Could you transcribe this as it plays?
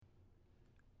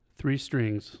3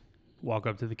 strings walk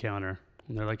up to the counter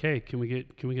and they're like, "Hey, can we get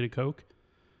a Coke?"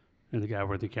 And the guy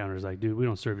over at the counter is like, "Dude, we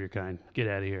don't serve your kind. Get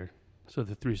out of here." So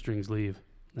the 3 strings leave,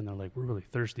 and they're like, "We're really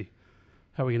thirsty.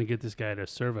 How are we gonna get this guy to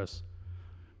serve us?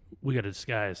 We got to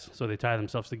disguise." So they tie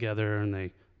themselves together and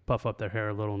they puff up their hair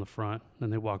a little in the front. Then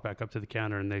they walk back up to the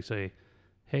counter and they say,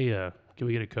 "Hey, can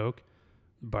we get a Coke?"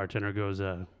 The bartender goes,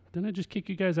 "Didn't I just kick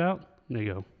you guys out?" And they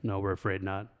go, "No, we're afraid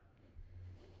not."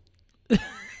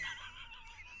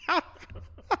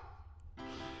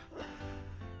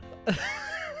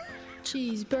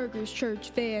 Cheeseburgers, church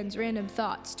fans, random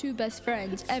thoughts, 2 best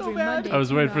friends every Monday. I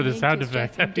was waiting for the Ryan, sound Chris,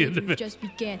 effect Jeff, and at the end Dave, of we've it. just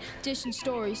began dishing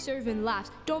stories, serving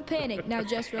laughs. Don't panic, now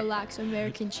just relax.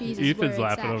 American cheese is Ethan's where it's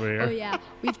laughing at. over here. Oh yeah,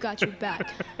 we've got your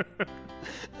back.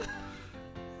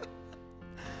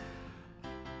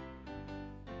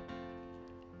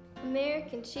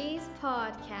 American Cheese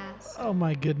Podcast. Oh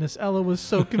my goodness, Ella was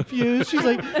so confused. She's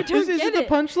like, don't is it get the it.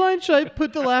 punchline? Should I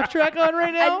put the laugh track on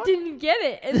right now? I didn't get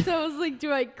it, and so I was like,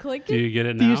 do I click Do it? you get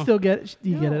it now? Do you still get it?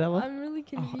 Do you get it, No, Ella? I'm really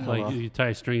confused. Like you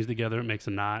tie strings together, it makes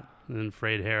a knot, and then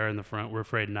frayed hair in the front. We're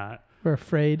afraid not. We're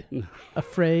afraid.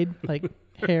 Afraid, like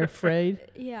hair frayed.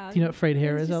 Yeah. Do you know what frayed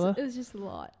hair it was is, just- Ella? It was just a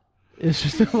lot. It's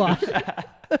just a lot.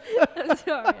 I'm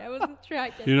sorry, I wasn't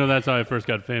tracking. You know, that's how I first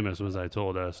got famous. Was I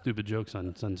told stupid jokes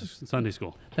on Sunday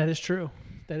school. That is true.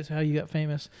 That is how you got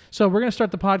famous. So we're gonna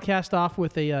start the podcast off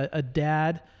with a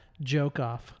dad joke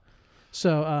off.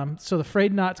 So the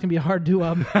frayed knot's gonna be hard to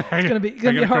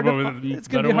it's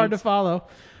gonna be hard to follow.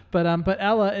 But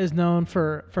Ella is known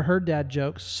for her dad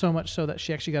jokes, so much so that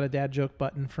she actually got a dad joke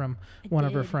button from one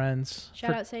of her did. friends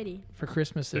Shout out Sadie. for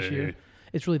Christmas this Hey. year.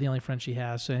 It's really the only friend she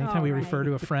has. So anytime Oh, we right. refer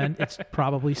to a friend, it's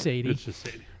probably Sadie. It's just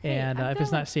Sadie. And Hey, I've if it's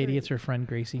got not like Sadie, 3. it's her friend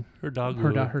Gracie. Her dog Her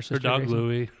Louie. dog- her sister dog Gracie.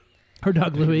 Louie. Her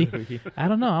dog Louie. I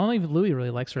don't know. I don't think Louie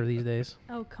really likes her these days.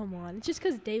 Oh, come on. It's just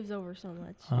because Dave's over so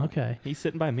much. Okay. He's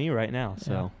sitting by me right now,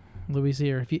 so Louie's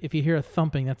here. If you hear a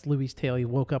thumping, that's Louie's tail. He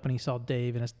woke up and he saw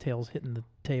Dave and his tail's hitting the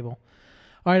table.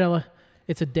 All right, Ella.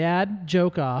 It's a dad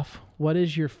joke off. What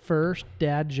is your first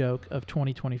dad joke of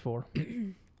 2024?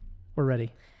 We're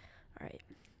ready. All right.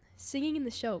 Singing in the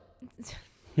show.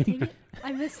 Dang it.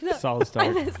 I messed it up. solid I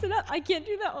start. messed it up. I can't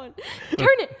do that one. Turn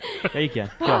it. Yeah, you can.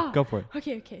 Ah. Go for it.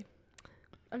 Okay.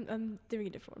 I'm doing a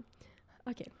different one.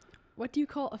 Okay. What do you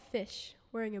call a fish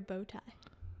wearing a bow tie?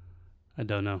 I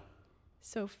don't know.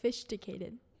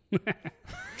 Sophisticated.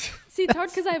 See, it's hard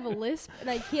because I have a lisp and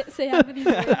I can't say half of these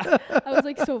words. I was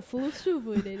like,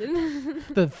 sophisticated.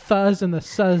 The thuzz and the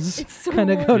suzz It's so kind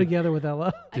of go hard. together with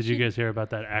Ella. Did you guys hear about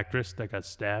that actress that got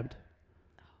stabbed?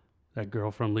 That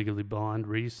girl from Legally Blonde,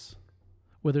 Reese.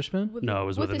 Witherspoon? No, it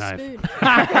was with a knife. spoon.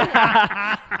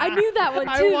 I knew that one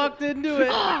too. I walked into it.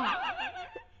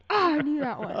 I knew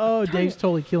that one. Oh, Darn Dave's it.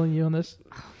 totally killing you on this.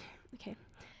 Okay.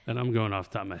 And I'm going off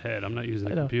the top of my head. I'm not using I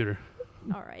the know. computer.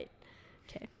 All right.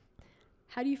 Okay.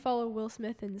 How do you follow Will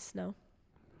Smith in the snow?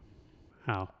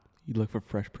 How? You look for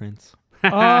Fresh Prince. Oh,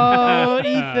 I like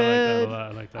that a Ethan. lot.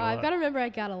 I like that a I've lot. got to remember I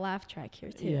got a laugh track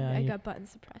here too. Yeah, I you- got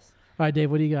buttons to press. All right,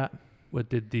 Dave, what do you got? What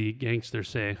did the gangster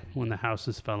say when the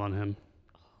houses fell on him?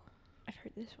 I've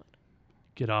heard this one.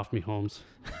 Get off me, Holmes.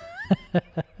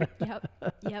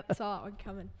 Yep. Saw that one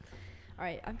coming. All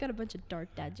right. I've got a bunch of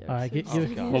dark dad jokes. All right, so give,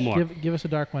 just- God. One more. give us a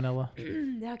dark one, Ella.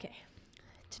 Okay.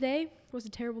 Today was a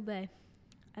terrible day.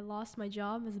 I lost my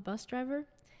job as a bus driver,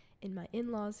 and my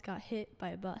in-laws got hit by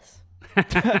a bus.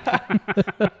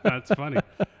 That's funny.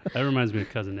 That reminds me of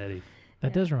Cousin Eddie. That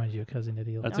Yeah. does remind you of Cousin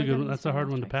Eddie. That's No, a I good got one. That's a these hard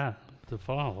laugh one to tracks. to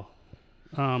follow.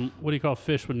 What do you call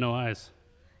fish with no eyes?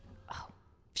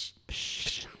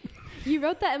 You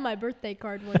wrote that in my birthday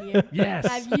card one year. Yes.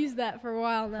 I've used that for a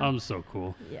while now. I'm so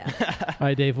cool. Yeah. All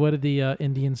right, Dave, what did the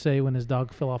Indian say when his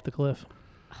dog fell off the cliff?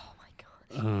 Oh my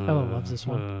god. Ella loves this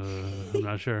one. I'm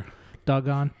not sure.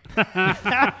 Doggone. I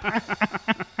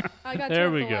got There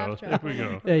you we off the go. laugh There track. we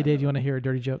go. Hey, Dave, you want to hear a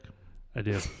dirty joke? I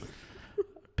do.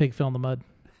 Pig fell in the mud.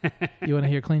 You want to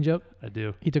hear a clean joke? I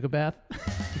do. He took a bath.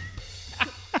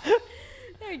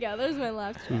 There you go. There's my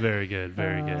laugh track. Very good.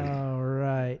 Very good. All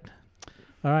right.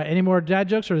 All right. Any more dad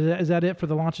jokes, or is that it for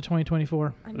the launch of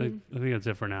 2024? I I mean, think that's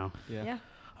it for now. yeah.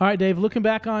 All right, Dave, looking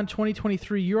back on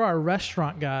 2023, you're our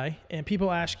restaurant guy, and people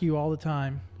ask you all the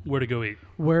time Where to go eat?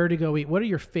 where to go eat. What are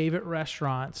your favorite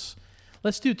restaurants?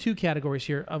 Let's do 2 categories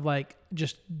here of like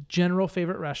just general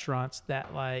favorite restaurants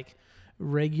that like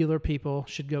regular people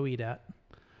should go eat at.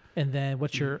 And then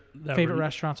what's your That favorite re-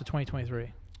 restaurants of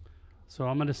 2023? So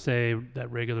I'm gonna say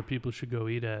that regular people should go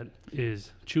eat at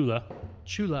is Chula.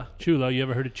 Chula. Chula. You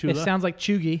ever heard of Chula? It sounds like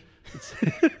chuggy,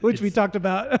 which we it's- talked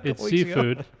about a It's couple weeks ago.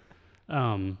 seafood.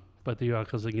 But you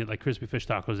also can get like crispy fish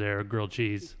tacos there, grilled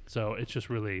cheese. So it's just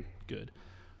really good.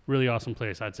 Really awesome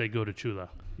place. I'd say go to Chula.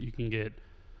 You can get.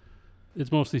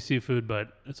 It's mostly seafood,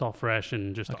 but it's all fresh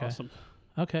and just awesome.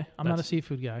 Okay, I'm not a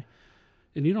seafood guy.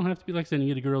 And you don't have to be like saying you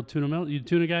get a grilled tuna melt. You a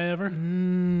tuna guy ever?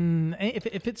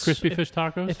 If it's crispy fish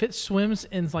tacos. If it swims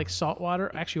in like salt water,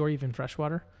 actually, or even fresh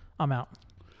water, I'm out.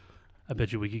 I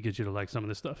bet you we could get you to like some of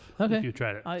this stuff. Okay. If you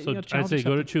tried it. You So know, I'd say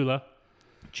go to Chula.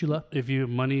 Chula. If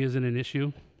money isn't an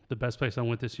issue, the best place I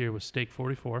went this year was Steak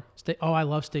 44. I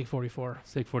love Steak 44.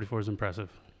 Steak 44 is impressive.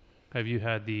 Have you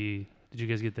had did you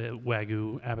guys get the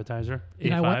Wagyu appetizer?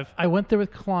 I went there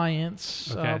with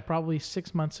clients Okay. probably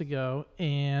 6 months ago,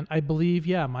 and I believe,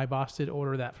 my boss did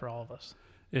order that for all of us.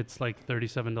 It's like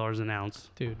 $37 an ounce.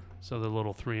 Dude. So the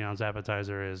little 3-ounce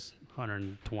appetizer is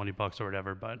 $120 or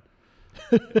whatever, but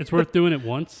it's worth doing it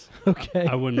once. Okay.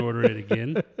 I wouldn't order it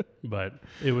again, but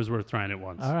it was worth trying it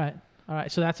once. All right.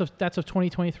 So that's of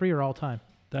 2023 or all time?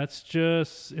 That's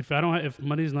just if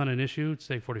money's not an issue,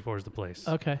 Steak 44 is the place.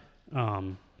 Okay.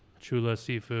 Chula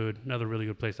seafood. Another really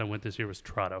good place I went this year was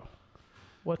Trotto.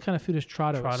 What kind of food is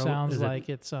Trotto? Trotto, Sounds like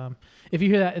it's if you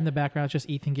hear that in the background, it's just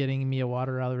Ethan getting me a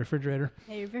water out of the refrigerator.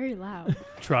 Hey, you're very loud.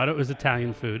 Trotto is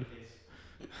Italian food.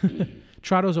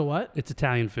 Trotto's a what? It's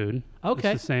Italian food.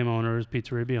 Okay. It's the same owner as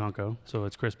Pizzeria Bianco, so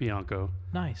it's Chris Bianco.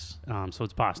 Nice. So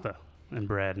it's pasta and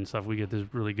bread and stuff. We get this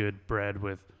really good bread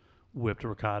with whipped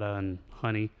ricotta and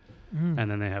honey.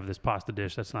 And then they have this pasta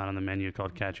dish that's not on the menu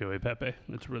called cacio e pepe.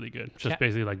 It's really good. It's just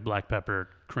basically like black pepper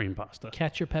cream pasta.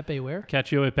 Cacio pepe where?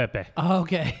 Cacio e pepe. Oh,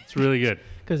 okay. It's really good.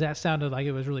 Because that sounded like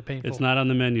it was really painful. It's not on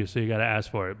the menu, so you got to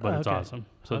ask for it, but it's okay. awesome.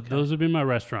 So those would be my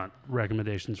restaurant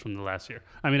recommendations from the last year.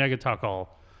 I mean, I could talk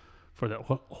all for that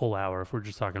whole hour if we're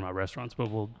just talking about restaurants,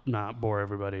 but we'll not bore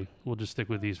everybody. We'll just stick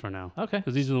with these for now. Okay.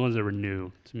 Because these are the ones that were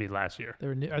new to me last year. They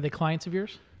were new. Are they clients of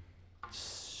yours?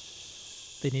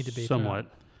 They need to be. Somewhat.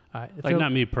 All right. Like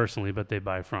not me personally, but they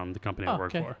buy from the company I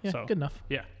work for. Yeah, so good enough.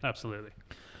 Yeah, absolutely.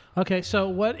 Okay, so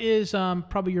what is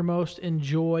probably your most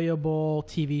enjoyable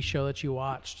TV show that you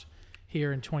watched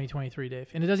here in 2023, Dave?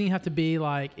 And it doesn't even have to be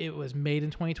like it was made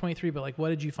in 2023, but like what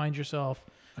did you find yourself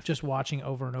just watching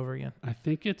over and over again? I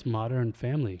think it's Modern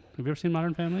Family. Have you ever seen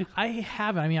Modern Family? I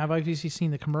haven't. I mean, I've obviously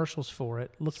seen the commercials for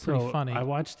it. Looks pretty funny. I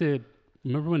watched it.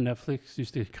 Remember when Netflix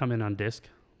used to come in on disc?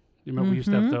 You remember we used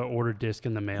to have to order disc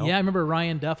in the mail? Yeah, I remember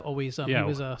Ryan Duff always he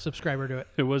was a subscriber to it.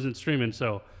 It wasn't streaming,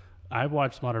 so I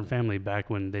watched Modern Family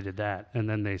back when they did that, and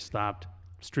then they stopped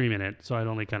streaming it, so I'd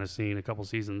only kind of seen a couple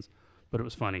seasons, but it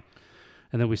was funny.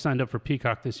 And then we signed up for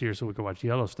Peacock this year so we could watch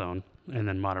Yellowstone, and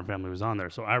then Modern Family was on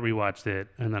there. So I rewatched it,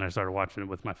 and then I started watching it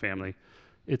with my family.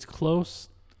 It's close.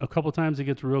 A couple times it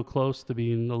gets real close to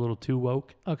being a little too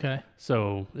woke. Okay.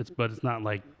 So but it's not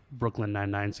like Brooklyn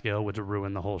Nine-Nine scale, which would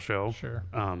ruin the whole show. Sure.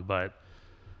 But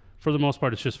for the most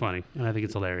part, it's just funny, and I think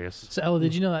it's hilarious. So, Ella,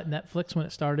 did you know that Netflix, when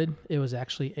it started, it was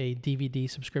actually a DVD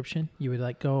subscription? You would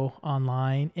like go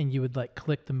online and you would like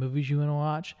click the movies you want to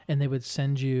watch, and they would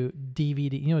send you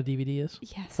DVD. You know what DVD is?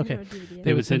 Yes. Okay. I know what DVD is.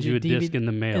 They would send you a disc in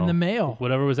the mail. In the mail.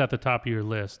 Whatever was at the top of your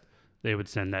list, they would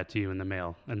send that to you in the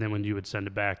mail. And then when you would send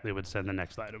it back, they would send the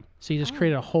next item. So you just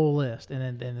created a whole list,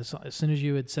 and then as soon as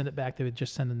you would send it back, they would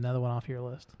just send another one off your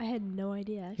list. I had no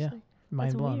idea, actually. Yeah.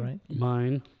 Mind That's blown, weird. right?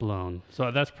 Mind blown.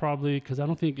 So that's probably because I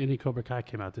don't think any Cobra Kai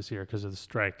came out this year because of the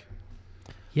strike.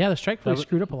 Yeah, the strike really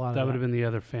screwed up a lot of that. That would have been the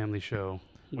other family show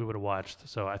we would have watched.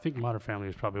 So I think Modern Family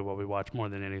is probably what we watch more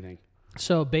than anything.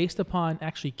 So based upon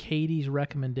actually Katie's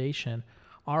recommendation,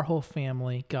 our whole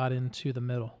family got into The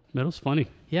Middle. Middle's funny.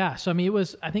 Yeah, so I mean,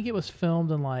 I think it was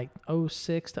filmed in like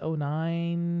 06 to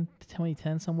 09 to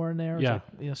 2010, somewhere in there. It's Yeah.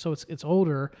 like, so it's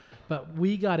older, but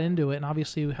we got into it, and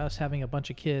obviously us having a bunch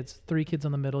of kids, 3 kids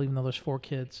on The Middle, even though there's 4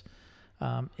 kids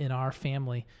in our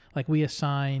family, like we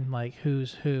assign like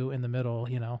who's who in The Middle,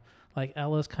 you know. Like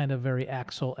Ella's kind of very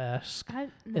Axel-esque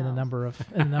in a number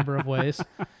of ways.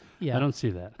 Yeah, I don't see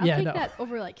that. I'll take that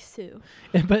over like Sue.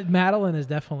 But Madeline is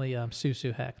definitely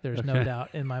Sue Heck. There's no doubt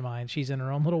in my mind. She's in her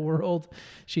own little world.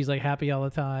 She's like happy all the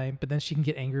time, but then she can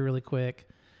get angry really quick.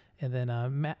 And then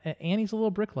Annie's a little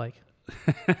brick-like.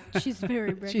 She's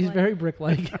very brick-like. She's very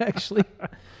brick-like, actually.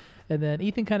 And then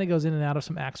Ethan kind of goes in and out of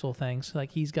some Axel things.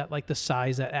 Like he's got like the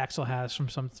size that Axel has from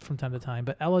time to time.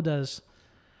 But Ella does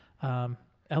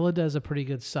a pretty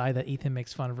good side that Ethan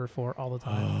makes fun of her for all the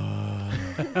time.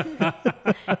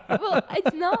 Well,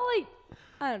 it's not like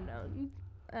I don't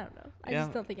know. I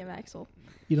just don't think I'm Axel.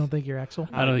 You don't think you're Axel?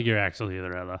 I don't think you're Axel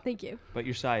either, Ella. Thank you. But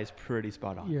your side is pretty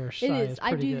spot on. Your It side is. is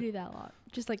I pretty do good. do that a lot.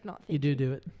 Just like not You thinking.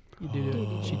 do it. You do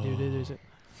it. She does it.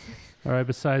 All right,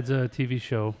 besides a TV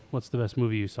show, what's the best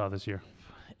movie you saw this year?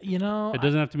 You know, It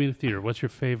doesn't have to be in the theater. What's your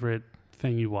favorite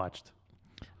thing you watched?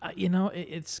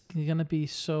 It's gonna be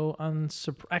so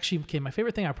Actually, okay. My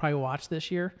favorite thing I probably watched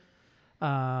this year.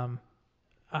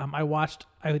 I watched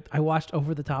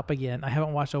Over the Top again. I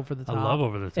haven't watched Over the Top. I love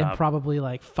Over the Top in probably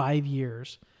like 5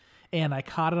 years, and I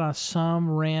caught it on some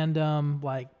random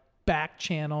like back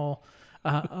channel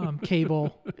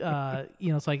cable.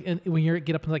 It's like when you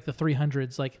get up in like the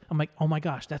 300s, like I'm like, oh my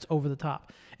gosh, that's Over the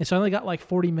Top. And so I only got like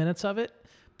 40 minutes of it,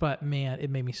 but man, it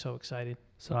made me so excited.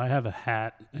 So I have a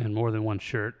hat and more than one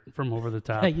shirt from Over the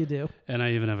Top. Yeah, you do. And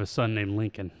I even have a son named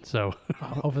Lincoln. So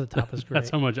Over the Top is great. that's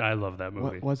how much I love that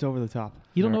movie. What's Over the Top?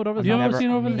 You don't know what Over the You Top never is?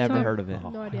 seen Over the Never Top? heard of it.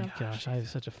 No idea. Oh gosh, I have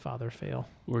such a father fail.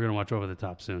 We're going to watch Over the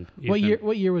Top soon. What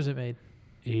Ethan, year was it made?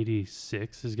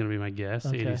 86 is going to be my guess.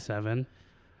 Okay. 87.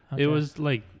 Okay. It was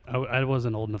like, I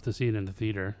wasn't old enough to see it in the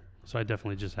theater. So I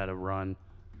definitely just had a run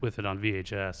with it on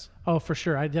VHS. Oh, for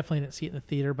sure. I definitely didn't see it in the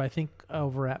theater, but I think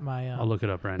over at my I'll look it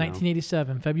up right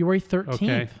 1987, February 13th.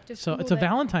 Okay. Just So Google it's a that.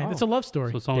 Valentine. Oh. It's a love now.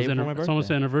 story. So it's almost, Day before my it's almost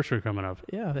the birthday. anniversary coming up.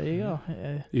 Yeah, there you go.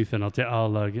 Ethan, I'll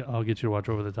get you to watch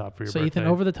Over the Top for your So birthday.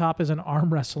 Ethan, Over the Top is an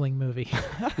arm wrestling movie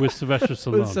with Sylvester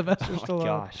Stallone. with Sylvester Oh Stallone. my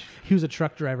gosh. He was a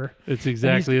truck driver, It's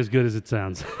exactly as good as it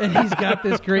sounds. and he's got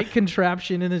this great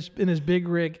contraption in his big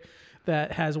rig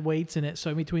that has weights in it. So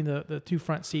in between the two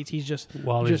front seats, he's just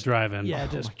While he's just- driving. yeah,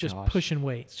 Oh my just gosh. pushing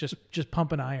weights, just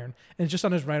pumping iron, and it's just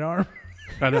on his right arm.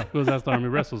 I know, because that's the arm he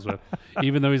wrestles with.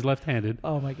 Even though he's left-handed,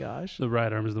 Oh my gosh. the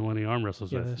right arm is the one he arm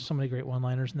wrestles Yeah, with. there's so many great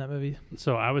one-liners in that movie.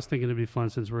 So I was thinking it'd be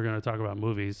fun, since we're going to talk about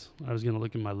movies, I was going to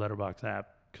look in my Letterboxd app,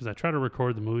 because I try to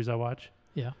record the movies I watch,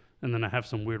 Yeah, and then I have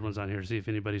some weird ones on here to see if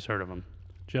anybody's heard of them.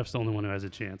 Jeff's the only one who has a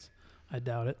chance. I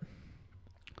doubt it.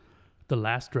 The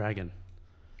Last Dragon.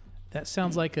 That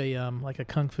sounds like a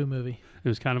kung fu movie. It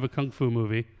was kind of a kung fu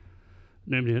movie.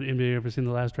 Anybody ever seen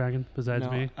The Last Dragon besides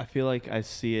No, me? I feel like I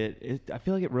see it. I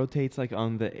feel like it rotates like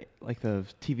on the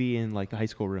TV in like the high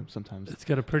school room sometimes. It's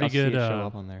got a pretty I'll see good it show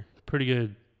up on there. pretty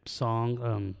good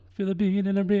song. Feel the beat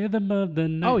and the rhythm of the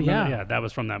night. Oh, yeah. Yeah, that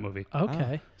was from that movie.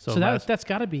 Okay, So so last- that's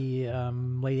got to be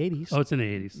late 80s. Oh, it's in the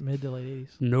 80s. Mid to late 80s.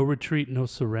 No Retreat, No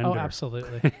Surrender. Oh,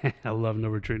 absolutely. I love No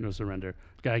Retreat, No Surrender.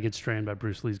 Guy gets stranded by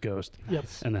Bruce Lee's ghost, Yep.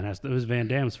 and then it was Van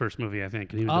Damme's first movie, I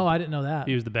think. And he was Oh, I didn't know that.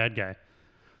 he was the bad guy.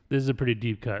 This is a pretty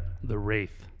deep cut. The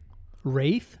Wraith.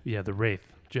 Wraith? Yeah, The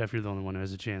Wraith. Jeff, you're the only one who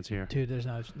has a chance here. Dude, there's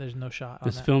no shot on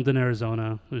It's that. filmed in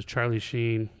Arizona. There's Charlie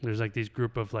Sheen. There's like these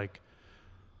group of like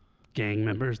gang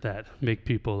members that make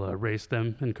people race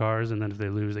them in cars, and then if they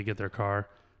lose, they get their car.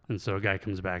 And so a guy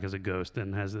comes back as a ghost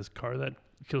and has this car that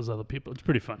kills other people. It's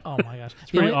pretty fun. Oh my gosh.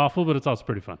 It's pretty awful, but it's also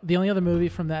pretty fun. The only other movie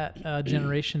from that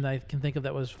generation that I can think of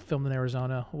that was filmed in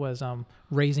Arizona was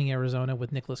Raising Arizona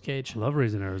with Nicolas Cage. Love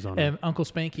Raising Arizona. And Uncle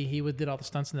Spanky, he did all the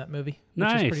stunts in that movie, which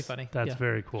Nice. is pretty funny. That's Yeah.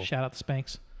 very cool. Shout out to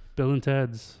Spanks. Bill and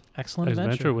Ted's Excellent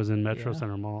Adventure Adventure. was in Metro Yeah.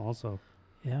 Center Mall also.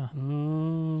 Yeah.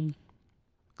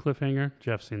 Cliffhanger.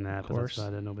 Jeff's seen that, Of but that's course.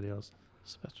 about it. Nobody else.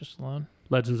 Sylvester Stallone.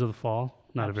 Legends of the Fall.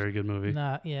 Not a Abs- very good movie.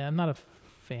 I'm not a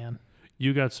fan.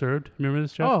 You Got Served. Remember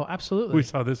this, Jeff? Oh, absolutely. We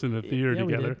saw this in the theater Yeah,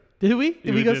 we together. Did we? Did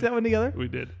Yeah, we we go did. see that one together? We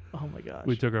did. Oh my gosh.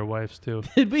 We took our wives too.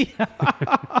 Did we?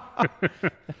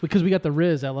 Because we got the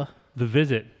Riz, Ella. The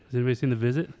Visit. Has anybody seen The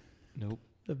Visit? Nope.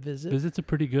 The Visit. Visit's a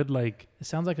pretty good, like, It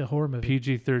sounds like a horror movie.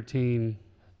 PG-13,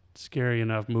 scary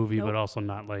enough movie, Nope. but also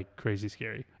not like crazy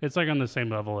scary. It's like on the same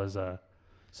level as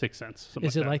Sixth Sense. something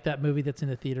Is it that. like that movie that's in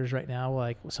the theaters right now,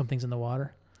 like Something's in the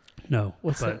Water? No.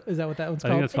 What's but that? Is that what that one's I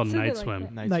think called? it's called It's something Night like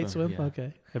Swim. that. Night Swim. yeah.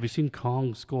 Okay. Have you seen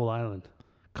Kong Skull Island?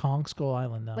 Kong Skull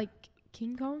Island. No. Like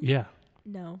King Kong? Yeah.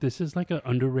 No. This is like an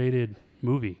underrated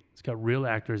movie. It's got real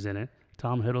actors in it.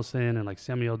 Tom Hiddleston and like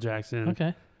Samuel L. Jackson,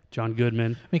 okay. John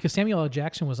Goodman. Because Samuel L.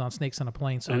 Jackson was on Snakes on a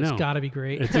Plane, so I it's know. got to be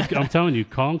great. I'm telling you,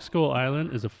 Kong Skull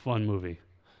Island is a fun movie.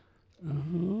 I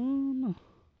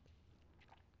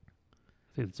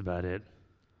think that's about it.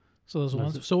 So those That's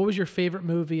ones. it. So what was your favorite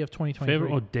movie of 2023?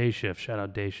 Favorite? Oh, Day Shift. Shout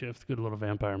out Day Shift. Good little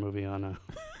vampire movie on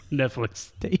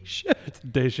Netflix. Day Shift.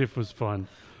 Day Shift was fun.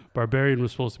 Barbarian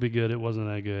was supposed to be good. It wasn't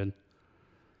that good.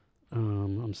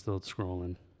 I'm still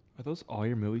scrolling. Are those all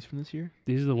your movies from this year?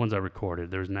 These are the ones I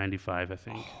recorded. There's 95, I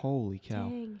think. Holy cow!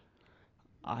 Dang.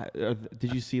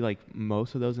 Did you see like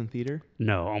most of those in theater?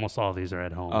 No, almost all of these are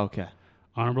at home. Okay.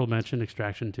 Honorable mention,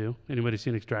 Extraction 2. Anybody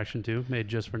seen Extraction 2? Made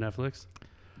just for Netflix?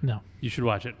 No. You should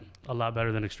watch it. A lot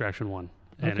better than Extraction 1.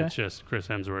 And Okay. it's just Chris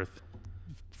Hemsworth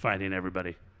fighting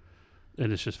everybody.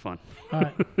 And it's just fun. All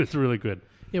right. It's really good.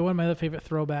 Yeah, one of my other favorite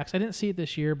throwbacks. I didn't see it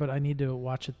this year, but I need to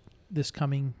watch it this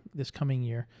coming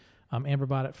year. Amber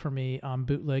bought it for me on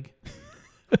bootleg.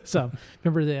 So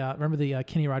remember the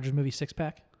Kenny Rogers movie Six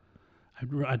Pack?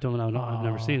 I don't know. No, I've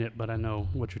never Oh. seen it, but I know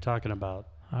what you're talking about.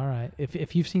 All right.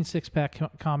 If you've seen Six Pack,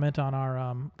 comment on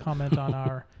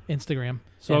our Instagram.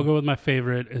 So I'll go with my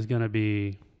favorite is going to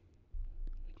be,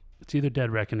 it's either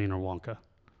Dead Reckoning or Wonka.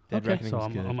 Dead Okay. Reckoning So was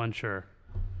I'm good. unsure.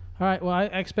 All right. Well, I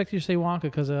expect you to say Wonka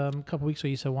because a couple weeks ago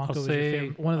you said Wonka I'll was say, your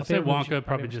favorite. One of the I'll say favorite movies Wonka you've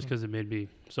probably ever just seen. because it made me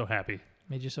so happy.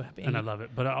 Made you so happy. And I love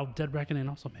it. But Dead Reckoning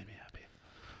also made me happy.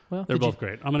 Well, They're both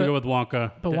great. I'm going to go with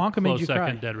Wonka. but Wonka made close you cry.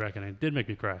 second, Dead Reckoning. Did make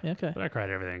me cry. Okay. But I cried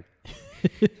everything.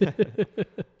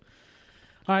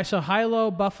 All right. So high, low,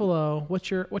 Buffalo. What's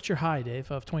your high, Dave,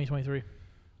 of 2023?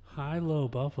 High, low,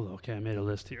 Buffalo. Okay, I made a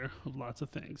list here of lots of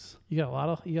things. You got a lot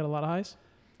of highs.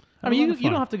 I Had a mean, lot of you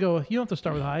don't fun. have to go. You don't have to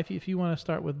start with high. If you want to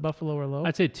start with Buffalo or low.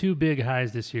 I'd say two big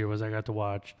highs this year was I got to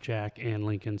watch Jack and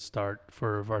Lincoln start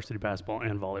for varsity basketball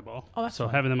and volleyball. Oh, that's so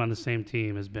fun. having them on the same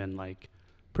team has been like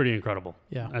pretty incredible.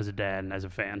 Yeah. As a dad and as a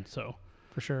fan, so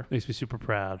For sure. makes me super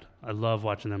proud. I love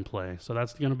watching them play. So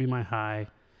that's going to be my high.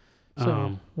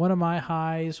 So one of my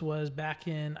highs was back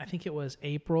in, I think it was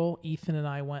April. Ethan and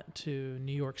I went to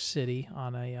New York City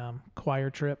on a choir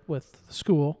trip with the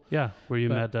school. Yeah, where you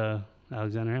But- met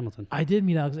Alexander Hamilton. I did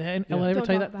meet Alexander. Yeah. Did I ever Don't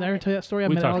tell you talk that? about Did I ever it. tell you that story? I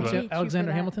We met talked about it. Hate you for Alexander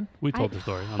that. Hamilton. We told the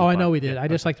story. on Oh, the I know pod. we did. Yeah, I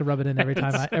just like to rub it in every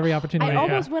time, every opportunity. I I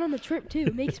almost went on the trip too.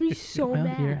 It makes me so Well,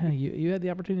 mad. you had the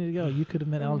opportunity to go. You could have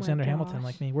met Oh my Alexander Hamilton gosh.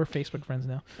 like me. We're Facebook friends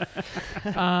now.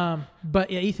 But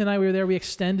yeah, Ethan and I, we were there. We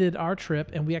extended our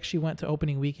trip, and we actually went to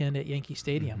opening weekend at Yankee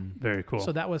Stadium. Very cool.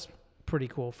 So that was pretty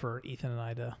cool for Ethan and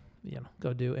I to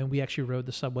go do. And we actually rode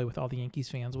the subway with all the Yankees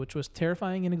fans, which was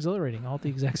terrifying and exhilarating all at the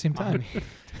exact same time.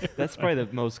 That's probably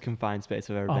the most confined space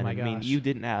I've ever Oh been my in. I mean, gosh. you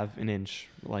didn't have an inch,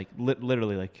 like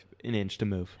literally like an inch to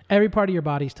move. Every part of your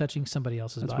body is touching somebody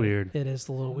else's That's body. weird. It is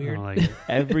a little I weird. don't like it.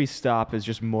 Every stop is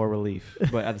just more relief,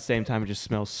 but at the same time, it just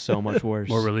smells so much worse.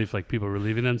 More relief, like people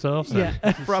relieving themselves. Yeah,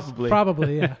 Probably.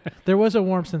 probably. Yeah, there was a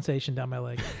warm sensation down my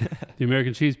leg. The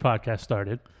American Cheese podcast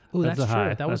started. Ooh, That's that's a true.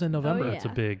 high. That was in November. Oh, That's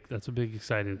yeah. a big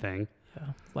exciting thing. Yeah,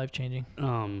 life changing.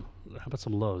 How about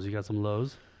some lows? You got some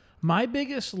lows? My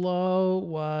biggest low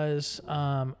was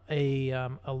a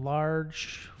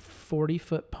large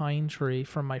 40-foot pine tree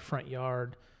from my front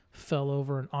yard fell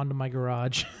over and onto my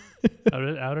garage.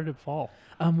 How did it fall?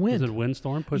 Wind. Was it a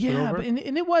windstorm? Pushed it Yeah, over? but, and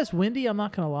it was windy. I'm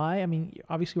not gonna lie. I mean,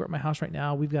 obviously we're at my house right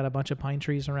now. We've got a bunch of pine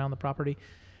trees around the property,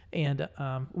 and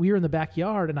we were in the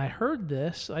backyard. And I heard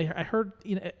this. I heard,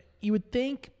 you would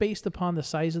think based upon the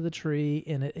size of the tree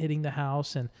and it hitting the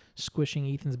house and squishing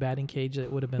Ethan's batting cage that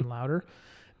it would have been louder,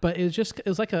 but it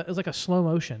was like a slow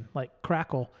motion, like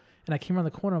crackle. And I came around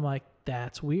the corner. I'm like,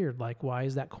 that's weird. Like, why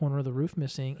is that corner of the roof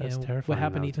missing? That's and terrifying, what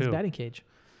happened to though, Ethan's too. batting cage?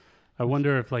 I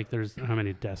wonder if there's how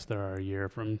many deaths there are a year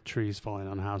from trees falling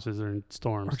on houses or in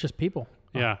storms. Or just people?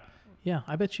 Yeah, Yeah,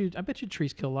 I bet you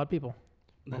trees kill a lot of people.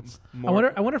 that's. I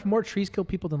wonder if more trees kill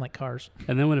people than like cars.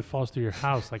 And then when it falls through your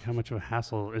house, like how much of a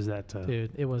hassle is that to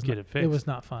Dude, it was get not, it fixed? It was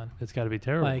not fun. It's got to be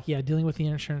terrible. Like, yeah, dealing with the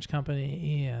insurance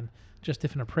company and just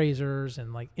different appraisers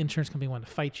and like insurance company wanting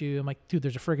to fight you. I'm like, dude,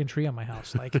 there's a friggin' tree on my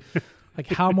house. Like, like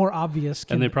how more obvious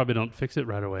can and they probably don't fix it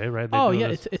right away, right? They Oh do yeah,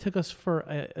 this- it took us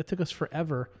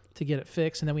forever to get it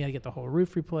fixed, and then we had to get the whole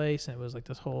roof replaced, and it was like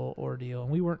this whole ordeal,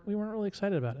 and we weren't really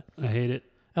excited about it. I hate it.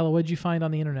 Ella, what did you find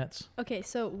on the internets? Okay,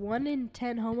 so 1 in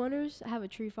 10 homeowners have a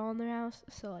tree fall on their house.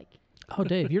 So like, Oh,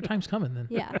 Dave, your time's coming then.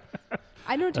 yeah,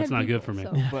 I know 10 That's not good people, for me.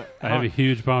 so- But I have a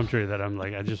huge palm tree that I'm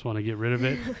like, I just want to get rid of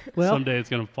it. Well, Someday it's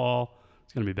gonna fall.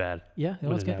 It's gonna be bad. yeah,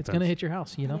 when it's it gonna happens. hit your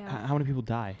house. Yeah. how many people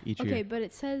die each Okay, year? but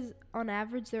it says on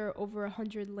average there are over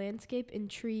 100 landscape and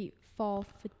tree fall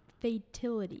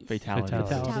fatalities. Fatalities.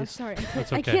 Fatalities. Sorry,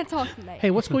 That's I okay. can't talk tonight.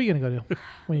 Hey, what school are you gonna go to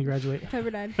when you graduate?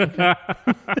 Pepperdine.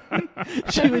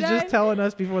 She was just Pepperdine? telling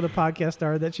us before the podcast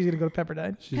started that she's gonna go to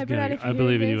Pepperdine. She's Pepperdine, gonna, if you I hear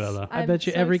believe in you, this, Ella. I I'm bet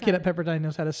you so every kid at excited.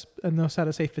 Pepperdine knows how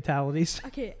to say fatalities.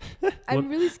 Okay, What- I'm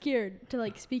really scared to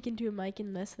like speak into a mic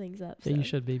and mess things up. Yeah, you so.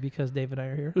 should be because Dave and I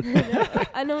are here.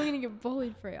 I know I'm gonna get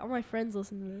bullied for it. All my friends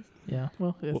listen to this. Yeah.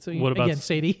 Well, it's, what about again,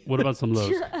 Sadie? What about some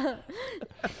lows?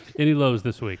 Any lows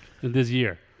this week, this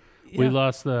year? We Yeah.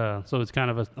 lost so it's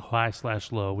kind of a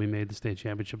high/low. We made the state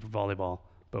championship for volleyball,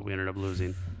 but we ended up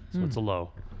losing, so it's a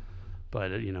low.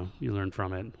 But you learn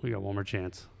from it. We got one more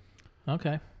chance.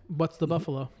 Okay. What's the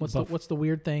Buffalo? What's the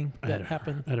weird thing I that had a-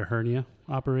 happened? I had a hernia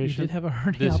You operation, did have a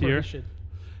hernia this year? operation.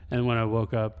 and when I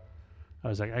woke up, I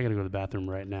was like, I gotta go to the bathroom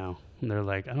right now. And they're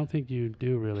like, I don't think you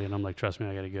do really. And I'm like, trust me,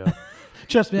 I gotta go.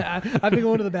 Trust me, I've been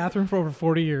going to the bathroom for over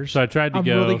 40 years. So I tried to I'm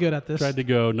go. really good at this. Tried to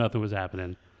go. Nothing was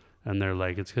happening. And they're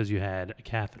like, it's because you had a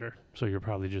catheter, so you're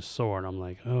probably just sore. And I'm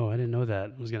like, oh, I didn't know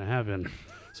that was gonna happen.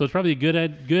 So it's probably good. I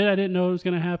didn't know it was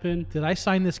gonna happen. Did I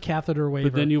sign this catheter waiver?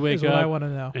 But then you wake is what I up want to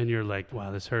know. and you're like, wow,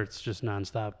 this hurts just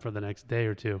nonstop for the next day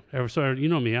or two. So you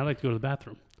know me, I like to go to the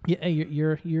bathroom. Yeah,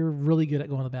 you're really good at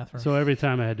going to the bathroom. So every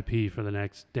time I had to pee for the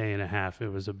next day and a half, it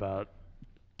was about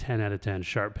 10 out of 10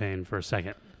 sharp pain for a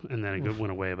second, and then it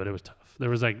went away. But it was tough. There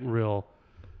was like real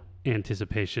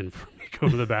anticipation for me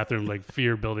going to the bathroom, like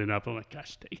fear building up. I'm like,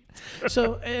 gosh dang it.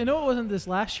 So I know it wasn't this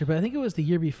last year, but I think it was the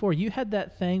year before. You had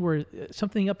that thing where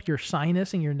something up your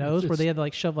sinus and your nose, where they had to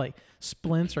like shove like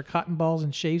splints or cotton balls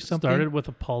and shave something. Started with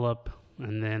a pull-up,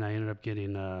 and then I ended up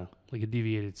getting like a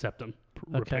deviated septum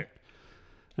repaired.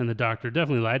 And the doctor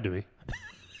definitely lied to me.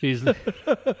 He's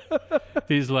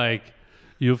like,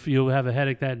 you'll have a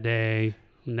headache that day.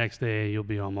 Next day you'll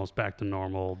be almost back to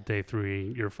normal. Day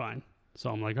 3 you're fine. So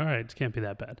I'm like, all right, it can't be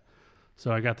that bad.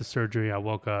 So I got the surgery. I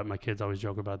woke up. My kids always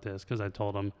joke about this because I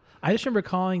told them. I just remember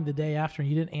calling the day after and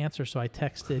you didn't answer, so I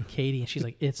texted Katie and she's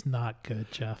like, "It's not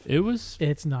good, Jeff.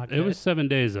 It's not good." It was 7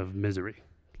 days of misery,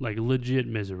 like legit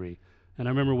misery. And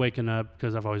I remember waking up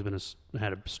because I've always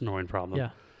had a snoring problem. Yeah.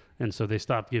 And so they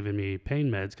stopped giving me pain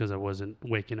meds because I wasn't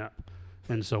waking up.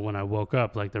 And so when I woke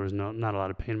up, like there was not a lot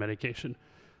of pain medication.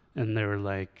 And they were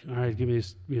like, all right, give me,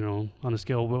 on a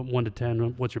scale of 1 to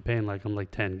 10, what's your pain like? I'm like,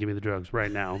 10, give me the drugs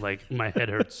right now. Like my head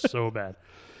hurts so bad.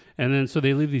 And then so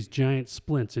they leave these giant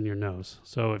splints in your nose.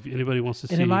 So if anybody wants to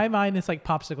see. And in my mind, it's like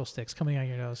popsicle sticks coming out of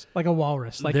your nose, like a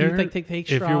walrus. Like you take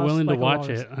straws. If you're willing like to watch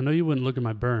it, I know you wouldn't look at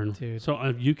my burn. Dude.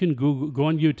 So you can go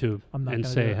on YouTube and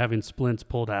say having splints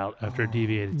pulled out after a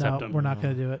deviated septum. No, we're not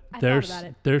going to do it. I thought about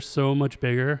it. They're so much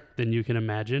bigger than you can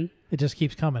imagine. It just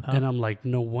keeps coming, huh? And I'm like,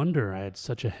 no wonder I had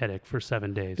such a headache for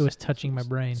 7 days. It was touching my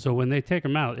brain. So when they take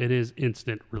them out, it is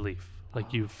instant relief.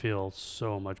 Like you feel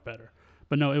so much better.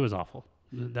 But no, it was awful.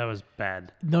 That was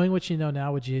bad. Knowing what you know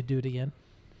now, would you do it again?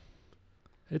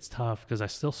 It's tough because I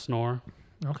still snore.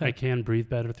 Okay. I can breathe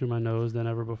better through my nose than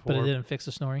ever before. But it didn't fix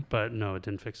the snoring? But no, it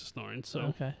didn't fix the snoring.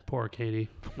 So poor Katie.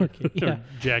 Poor Katie. Yeah.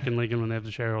 Jack and Lincoln when they have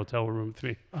to share a hotel room with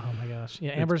me. Oh my gosh.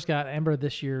 Yeah, Amber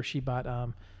this year, she bought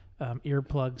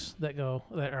earplugs that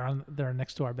are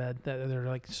next to our bed that they're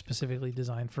like specifically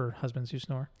designed for husbands who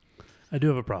snore. I do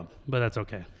have a problem, but that's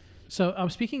okay. So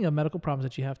speaking of medical problems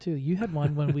that you have too, you had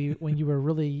one when you were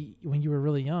really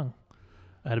young.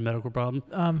 I had a medical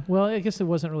problem. Well, I guess it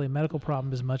wasn't really a medical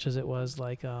problem as much as it was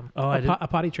like a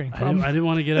potty training I problem. didn't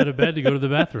want to get out of bed to go to the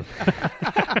bathroom.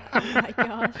 Oh my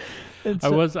gosh.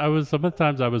 I was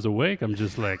sometimes I was awake. I'm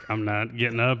just like, I'm not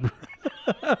getting up.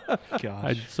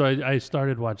 Gosh. So I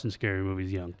started watching scary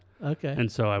movies young. Okay.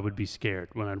 And so I would be scared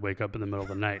when I'd wake up in the middle of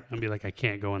the night and be like, I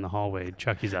can't go in the hallway.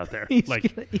 Chucky's out there. He's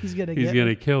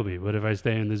gonna kill me. But if I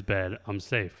stay in this bed, I'm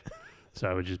safe. So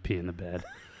I would just pee in the bed.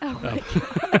 Oh my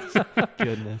gosh.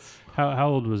 Goodness. How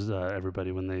old was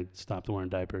everybody when they stopped wearing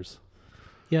diapers?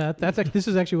 Yeah, this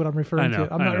is actually what I'm referring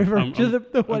to. I'm not referring to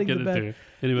the wedding to bed.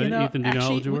 Anybody, Ethan, do you know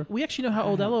how old you were? We actually know how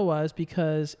old Ella was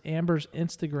because Amber's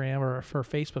Instagram or for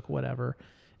Facebook, whatever.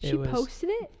 She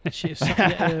posted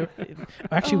it?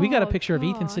 Actually, we got a picture of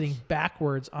Ethan gosh. sitting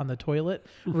backwards on the toilet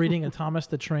reading a Thomas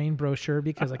the Train brochure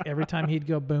because like every time he'd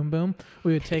go boom boom,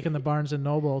 we would take him to Barnes &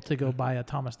 Noble to go buy a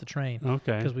Thomas the Train.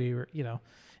 Okay. Because we were,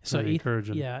 So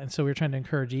encourage him. Yeah, and so we were trying to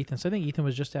encourage Ethan. So I think Ethan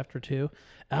was just after 2.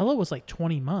 Ella was like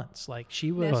 20 months. Like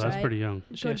she was. That's pretty young.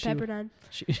 Going to Pepperdine.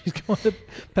 She's going to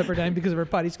Pepperdine because of her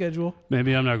potty schedule.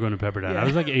 Maybe I'm not going to Pepperdine. I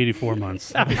was like 84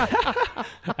 months.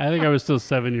 I think I was still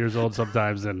 7 years old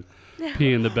sometimes and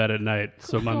pee in the bed at night.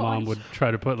 So my mom would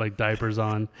try to put like diapers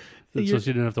on so she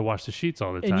didn't have to wash the sheets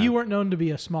all the time. And you weren't known to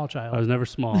be a small child. I was never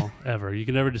small, ever. You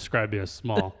can never describe me as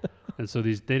small. And so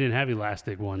they didn't have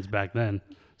elastic ones back then.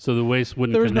 So the waist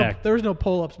wouldn't connect. There was no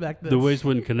pull-ups back then. The waist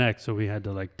wouldn't connect, so we had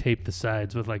to like tape the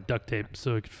sides with like duct tape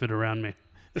so it could fit around me.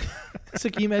 So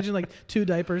can you imagine like 2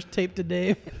 diapers taped to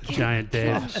Dave? Giant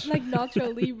Dave. Like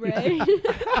Nacho Libre.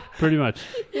 Pretty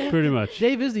much.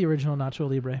 Dave is the original Nacho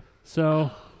Libre.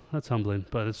 So that's humbling,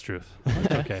 but it's truth.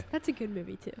 It's okay. That's a good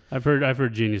movie too. I've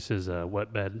heard geniuses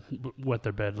wet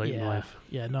their bed late in life.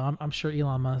 Yeah, no, I'm sure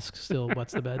Elon Musk still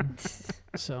wets the bed.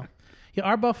 So, yeah,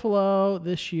 our Buffalo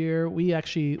this year, we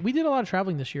did a lot of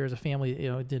traveling this year as a family.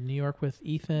 Did New York with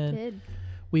Ethan. Did.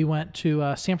 We went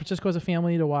to San Francisco as a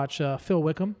family to watch Phil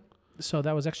Wickham. So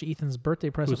that was actually Ethan's birthday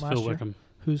present Who's last Phil year. Wickham?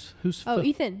 Who's Oh, Phil?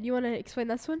 Ethan, you want to explain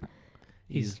this one?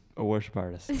 He's a worship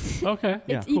artist. Okay.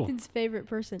 It's cool. Ethan's favorite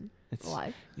person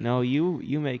alive. No,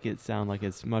 you make it sound like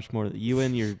it's much more you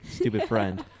and your stupid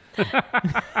friend.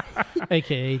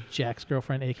 AKA Jack's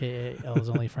girlfriend, AKA Ella's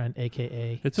only friend,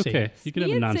 AKA It's okay. Sadie. You can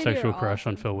have a You can say non-sexual you're crush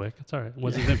on awesome. Phil Wick. It's all right.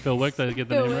 Was his name Phil Wick? Did I get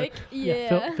the Phil name right? Wick.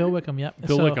 Yeah. Phil Wickham, yep.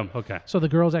 Phil So- Wickham. Okay. So the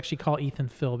girls actually call Ethan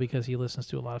Phil because he listens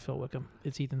to a lot of Phil Wickham.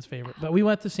 It's Ethan's favorite. But we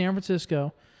went to San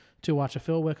Francisco to watch a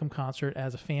Phil Wickham concert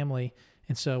as a family,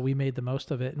 And so we made the most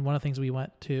of it. And one of the things we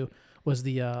went to was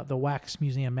the wax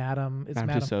museum, Madame. It's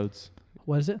Madame Tussauds.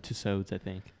 What is it? Tussauds, I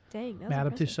think. Dang, that's Madame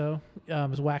impressive. Tussauds.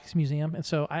 Was wax museum. And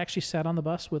so I actually sat on the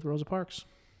bus with Rosa Parks.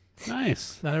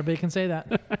 Nice. Not everybody can say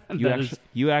that.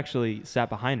 You actually sat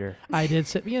behind her. I did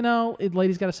sit.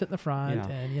 Ladies got to sit in the front, Yeah.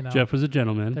 and Jeff was a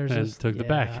gentleman there's and this- took the yeah,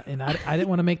 back. And I didn't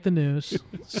want to make the news,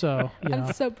 so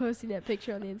I'm so posting that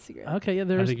picture on the Instagram. I Okay, yeah,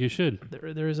 think you should.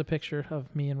 there is a picture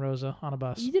of me and Rosa on a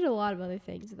bus. You did a lot of other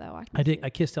things with that walk. I did. I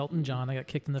kissed Elton John. I got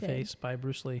kicked in the Did. face by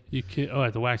Bruce Lee.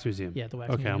 At the Wax Museum. Yeah, at the wax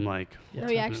Okay, museum. I'm like, Yeah. No,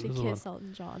 you This actually is a lot. kissed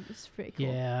Elton John. It's pretty cool.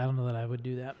 Yeah, I don't know that I would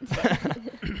do that,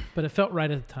 but it felt right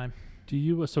at the time. do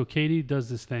you? So Katie does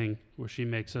this thing where she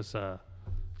makes us.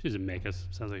 She doesn't make us.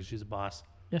 Sounds like she's a boss.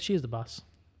 Yeah, she is the boss.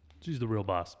 She's the real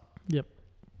boss. Yep.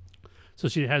 So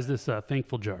she has this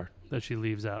thankful jar that she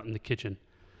leaves out in the kitchen.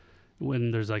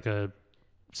 When there's like a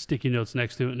sticky notes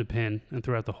next to it and a pen, and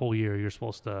throughout the whole year, you're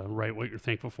supposed to write what you're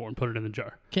thankful for and put it in the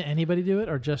jar. Can anybody do it,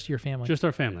 or just your family? Just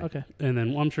our family. Okay. And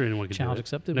then I'm sure anyone can Challenge do it.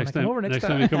 accepted. Next when I time, come over next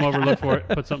time you come over, look for it.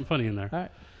 Put something funny in there. All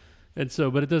right. And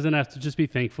so, but it doesn't have to just be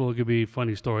thankful. It could be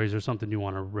funny stories or something you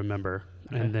want to remember.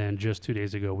 Okay. And then just 2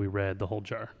 days ago, we read the whole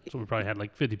jar. So we probably had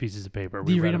like 50 pieces of paper.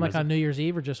 Do you read them them like as on New Year's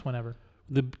Eve or just whenever?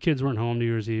 the kids weren't home New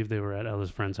Year's Eve. They were at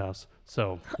Ella's friend's house.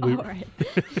 So we, All right.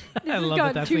 I love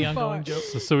that that's the ongoing joke.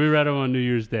 so we read them on New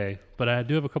Year's Day. But I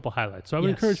do have a couple highlights. So I would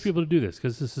Yes. encourage people to do this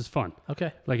because this is fun.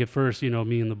 Okay. Like at first,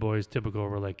 me and the boys, typical,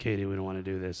 we're like, Katie, we don't want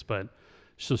to do this. But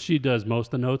so she does most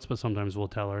of the notes, but sometimes we'll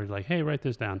tell her, like, hey, write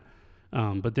this down.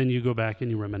 But then you go back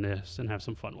and you reminisce and have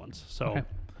some fun ones. So, Okay.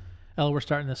 Ella, we're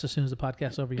starting this as soon as the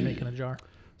podcast's over. You're making a jar.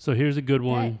 so here's a good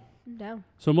one. Hey, I'm down.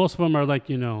 So most of them are like,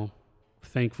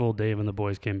 thankful Dave and the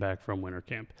boys came back from winter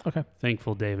camp. Okay.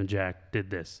 Thankful Dave and Jack did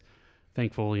this.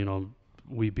 Thankful,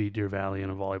 we beat Deer Valley in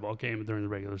a volleyball game during the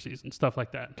regular season. Stuff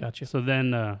like that. Gotcha. So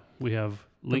then we have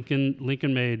Lincoln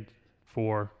made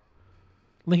 4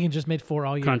 Lincoln just made 4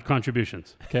 all year.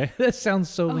 contributions. Okay. That sounds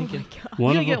so Oh Lincoln. my god. We're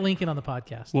One gonna of get them, Lincoln on the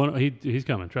podcast. he's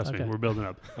coming. Trust Okay. me. We're building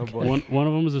up. Oh boy. One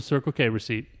of them is a Circle K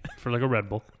receipt for like a Red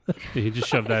Bull. He just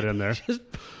shoved that in there.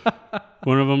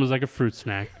 One of them is like a fruit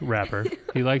snack wrapper.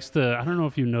 He likes to. I don't know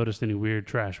if you noticed any weird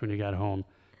trash when you got home.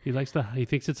 He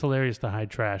thinks it's hilarious to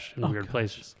hide trash in Oh, weird gosh.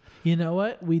 places. You know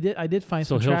what? I did find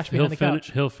So some trash behind the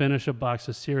couch. he'll finish a box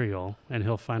of cereal and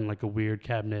he'll find like a weird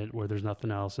cabinet where there's nothing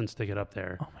else and stick it up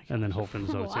there. Oh my And then open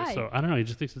his own. Why? So I don't know. He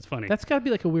just thinks it's funny. That's got to be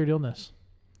like a weird illness.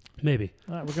 Maybe.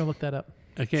 All right, we're gonna look that up.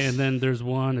 Okay, and then there's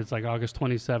one. It's like August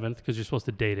 27th because you're supposed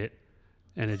to date it,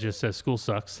 and it just says school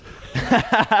sucks.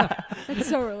 That's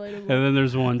so relatable. And then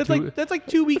there's one. That's like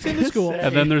 2 weeks into school.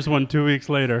 And then there's one 2 weeks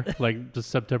later, like just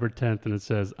September 10th, and it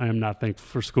says, "I am not thankful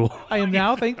for school. I am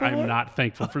now thankful. I am not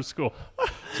thankful for school."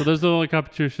 So those are the only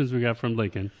competitions we got from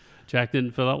Lincoln. Jack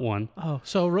didn't fill out one. Oh,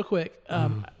 so real quick,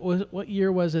 what year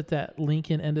was it that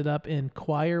Lincoln ended up in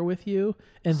choir with you?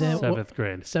 And then 7th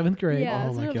grade. 7th grade. Yeah, Oh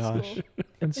that's my middle gosh. school.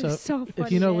 And It so, was so if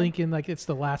funny, you know man. Lincoln, like it's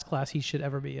the last class he should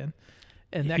ever be in.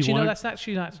 And He actually, no, wanted- that's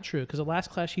actually not true because the last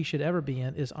class he should ever be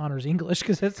in is honors English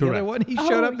because that's the other Correct. one he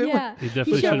showed up in. Yeah. He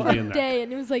definitely showed shouldn't up be in one there. day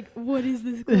and it was like, what is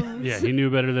this class? Yeah, he knew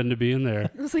better than to be in there.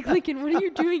 I was like, Lincoln, what are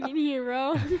you doing in here,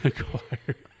 bro?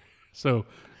 Choir. So,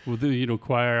 with the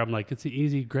choir, I'm like, it's an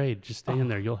easy grade. Just stay in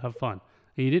there. You'll have fun.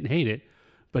 And he didn't hate it,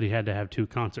 but he had to have 2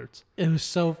 concerts. It was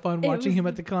so fun It watching was him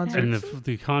at the concert. And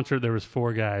the concert, there was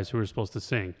 4 guys who were supposed to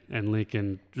sing, and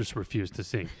Lincoln just refused to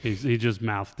sing. He just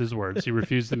mouthed his words. He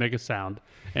refused to make a sound,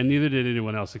 and neither did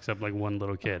anyone else except like one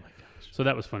little kid. So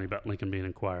that was funny about Lincoln being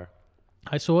in choir.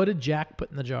 So what did Jack put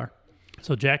in the jar?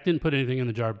 So Jack didn't put anything in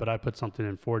the jar, but I put something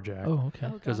in for Jack. Oh, okay.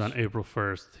 Oh, Because on gosh. April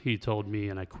 1st, he told me,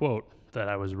 and I quote, that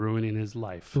I was ruining his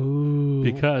life. Ooh.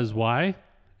 Because why?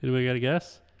 Anybody got a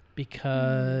guess?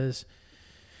 Because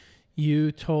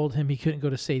you told him he couldn't go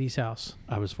to Sadie's house.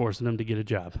 I was forcing him to get a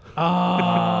job.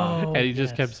 Oh. And he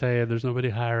just kept yes. saying, there's nobody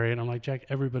hiring. I'm like, Jack,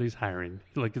 everybody's hiring.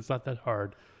 Like, it's not that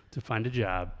hard to find a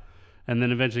job. And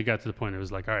then eventually got to the point it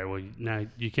was like, all right, well, now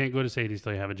you can't go to Sadie's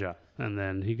till you have a job. And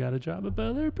then he got a job at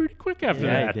Bel Air pretty quick after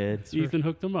Yeah, that. he did. Ethan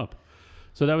hooked him up.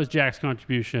 So that was Jack's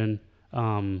contribution.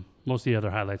 Most of the other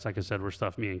highlights, like I said, were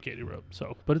stuff me and Katie wrote.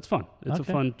 So, but it's fun. It's a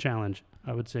Okay. fun challenge.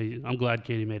 I would say I'm glad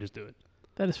Katie made us do it.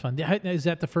 That is fun. Is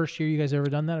that the first year you guys ever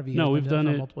done that? Have you No, guys we've been done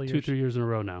for it multiple 2-3 years? years in a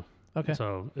row now. Okay.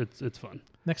 So it's fun.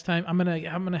 Next time I'm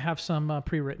gonna have some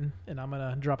pre-written and I'm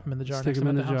gonna drop them in the jar. Stick next them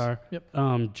in time the at house. jar.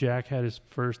 Yep. Jack had his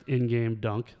first in-game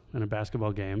dunk in a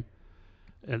basketball game.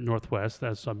 at Northwest.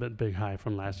 That's a big high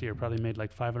from last year. Probably made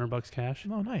like $500 cash.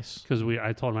 Oh, nice. Because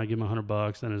I told him I'd give him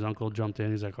 $100. Then his uncle jumped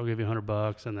in. He's like, I'll give you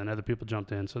 $100. And then other people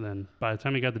jumped in. So then by the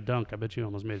time he got the dunk, I bet you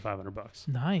almost made $500.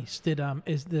 Nice.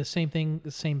 Is the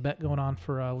same bet going on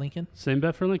for Lincoln? Same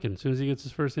bet for Lincoln. As soon as he gets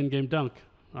his first in-game dunk,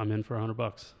 I'm in for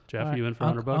 $100. Jeff, All right. you in for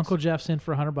 $100? Uncle Jeff's in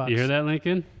for $100. You hear that,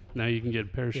 Lincoln? Now you can get a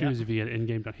pair of Yeah. shoes if you get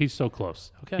in-game dunk. He's so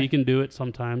close. Okay. He can do it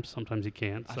sometimes. Sometimes he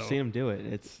can't. So I've seen him do it.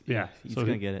 It's Yeah, he's so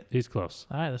gonna get it. he's close.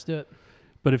 All right, let's do it.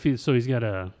 But if he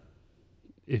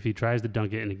tries to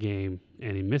dunk it in a game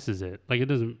and he misses it, like it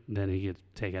doesn't, then he gets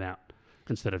taken out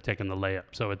instead of taking the layup.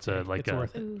 So it's It's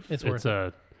worth it. Oof. It's worth it's it.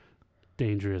 a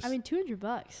dangerous. I mean, $200.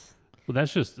 well,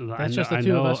 that's just That's just the I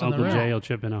two of know us on the Uncle road. Jay will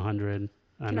chip in 100.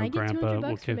 I Can know I get Grandpa $200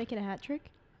 will for making a hat trick?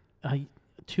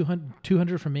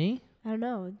 200 for me? I don't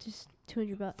know, just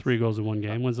 $200. 3 goals in one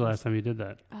game. When's the last time you did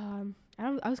that?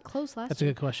 I was close last That's a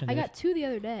year. good question. I Dave. got 2 the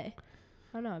other day.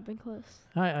 I don't know, I've been close.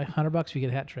 All right, $100 if you get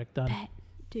a hat trick done. Bet.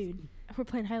 Dude, we're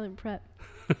playing Highland Prep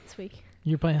this week.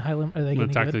 You're playing Highland. Are they I'm going getting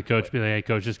to talk to good? the coach. Be like, hey,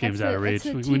 coach, this game's That's out of the- reach.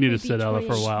 that's the We team need we to sit beat Ella for a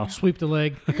 28. while. Sweep the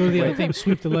leg. Go to the other team.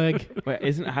 Sweep the leg. Wait,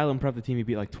 isn't Highland Prep the team you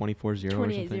beat like 24-0 or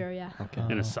something? 28-0, yeah. Okay.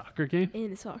 In Oh. a soccer game?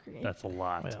 In a soccer game. That's a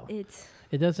lot. Well, It's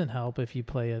it doesn't help if you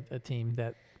play a team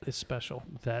that is special.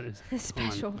 That is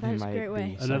special. It That was a might great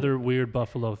way. be. another weird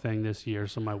Buffalo thing this year.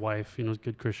 So my wife, is a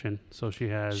good Christian. So she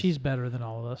has. She's better than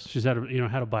all of us. She's had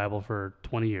a Bible for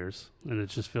 20 years, and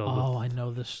it's just filled Oh, I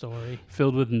know this story.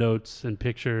 with notes and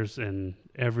pictures and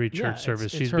every Yeah, church it's- service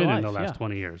it's she's her been in the life, last yeah.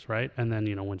 20 years, right? And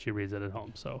then when she reads it at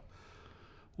home. So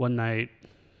one night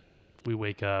we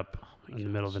wake up in the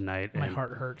middle of the night, My and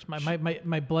heart hurts.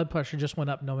 My blood pressure just went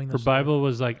up knowing her this. Bible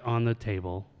was like on the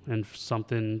table, and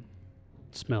something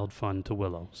smelled fun to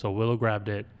Willow. So Willow grabbed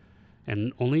it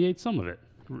and only ate some of it.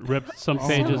 Ripped some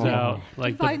pages Some. out,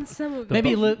 like Find some of it.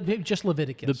 Maybe just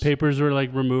Leviticus. the papers were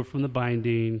like removed from the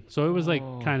binding, so it was like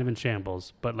Oh. kind of in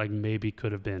shambles, but like maybe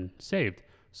could have been saved.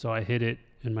 So I hid it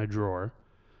in my drawer,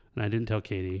 and I didn't tell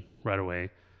Katie right away,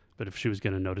 but if she was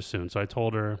going to notice soon, so I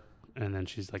told her, and then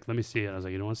she's like, "Let me see it." I was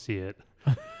like, "You don't want to see it,"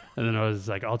 and then I was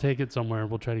like, "I'll take it somewhere.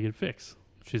 We'll try to get it fixed."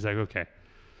 She's like, "Okay,"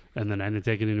 and then I didn't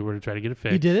take it anywhere to try to get it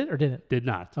fixed. You did it or didn't? Did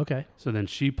not. Okay. So then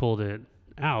she pulled it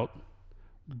out,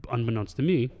 unbeknownst to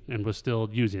me, and was still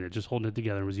using it, just holding it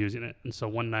together and was using it. And so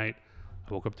one night,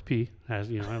 I woke up to pee. As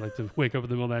I like to wake up in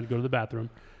the middle of the night and go to the bathroom,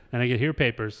 and I get here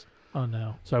papers. Oh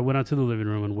no. So I went out to the living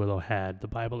room, and Willow had the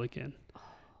Bible again.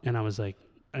 And I was like,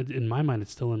 in my mind,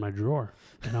 it's still in my drawer.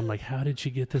 And I'm like, how did she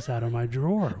get this out of my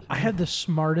drawer? I had the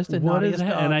smartest and What is naughtiest that?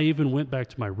 dog. And I even went back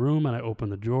to my room and I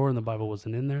opened the drawer and the Bible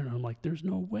wasn't in there. And I'm like, there's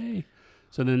no way.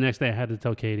 So then the next day I had to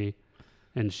tell Katie,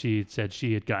 and she said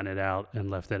she had gotten it out and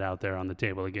left it out there on the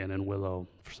table again. And Willow,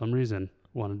 for some reason,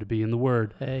 wanted to be in the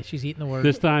Word. Hey, she's eating the word.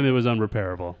 This time it was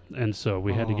unrepairable. And so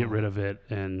we had to get Oh. rid of it.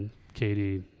 And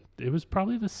Katie, it was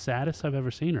probably the saddest I've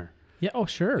ever seen her. Yeah. Oh,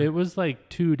 sure. It was like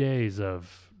 2 days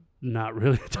of not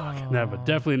really talking to her, but Oh.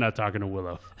 definitely not talking to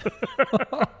Willow.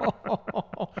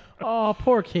 Oh,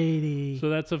 poor Katie. So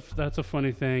that's a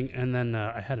funny thing. And then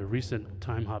I had a recent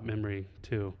time hop memory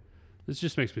too. This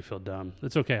just makes me feel dumb.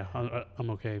 It's okay. I'm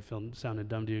okay sounding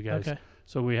dumb to you guys. Okay.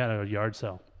 So we had a yard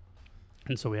sale,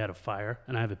 and so we had a fire,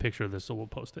 and I have a picture of this, so we'll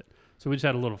post it. So we just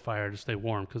had a little fire to stay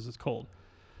warm because it's cold.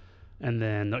 And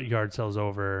then the yard sale's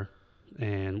over,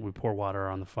 and we pour water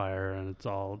on the fire, and it's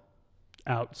all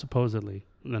out supposedly.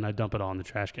 And then I dump it all in the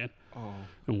trash can Oh.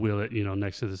 and wheel it,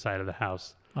 next to the side of the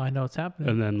house. Oh, I know what's happening.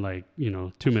 And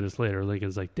then 2 minutes later,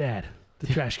 Lincoln's like, "Dad, the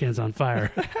trash can's on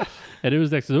fire." And it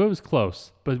was next. So it was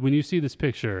close. But when you see this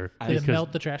picture, I- Did it because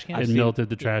melt the trash can? it I've seen- melted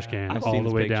the trash yeah. can I've all seen the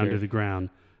this way down picture. to the ground.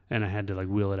 And I had to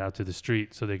wheel it out to the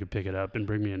street so they could pick it up and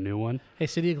bring me a new one. Hey,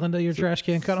 City of Glendale, your trash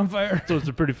can caught on fire. So it's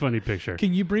a pretty funny picture.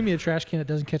 Can you bring me a trash can that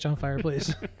doesn't catch on fire,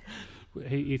 please?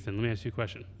 Hey, Ethan, let me ask you a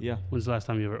question. Yeah. When's the last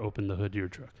time you ever opened the hood to your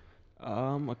truck?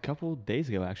 A couple days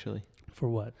ago, actually. For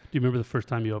what? Do you remember the first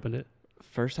time you opened it?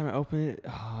 First time I opened it,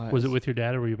 Was it with your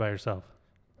dad or were you by yourself?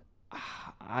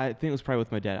 I think it was probably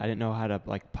with my dad. I didn't know how to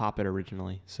pop it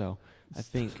originally, so I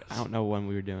don't know when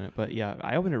we were doing it, but yeah,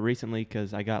 I opened it recently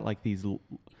because I got these.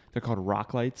 They're called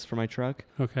rock lights for my truck.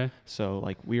 Okay. So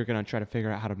we were gonna try to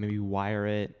figure out how to maybe wire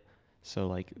it.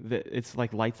 So it's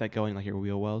like lights that go in your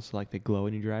wheel wells, so they glow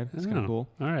when you drive. It's kind Oh, of cool.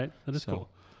 All right. That is So- cool.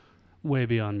 Way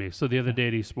beyond me. So the other day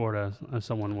at East Sport,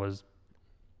 someone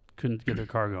couldn't get their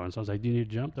car going. So I was like, "Do you need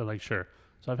to jump?" They're like, "Sure."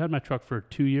 So I've had my truck for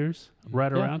 2 years,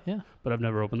 right around, Yeah. but I've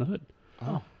never opened the hood.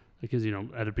 Oh. Because,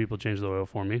 other people change the oil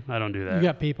for me. I don't do that. You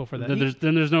got people for that.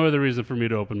 Then there's no other reason for me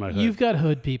to open my hood. You've got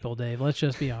hood people, Dave. Let's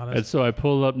just be And honest. so I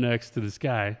pull up next to this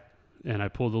guy, and I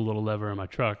pull the little lever in my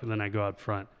truck, and then I go out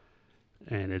front.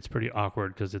 And it's pretty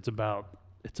awkward because it's about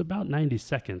it's about 90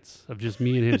 seconds of just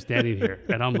me and him standing here.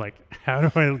 And I'm like, how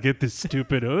do I get this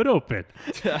stupid hood open?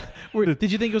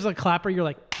 Did you think it was a clapper? You're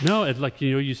like, No, it's like,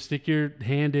 you stick your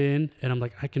hand in and I'm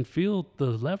like, I can feel the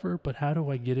lever, but how do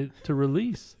I get it to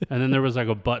release? And then there was like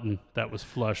a button that was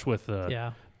flush with the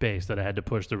yeah. base that I had to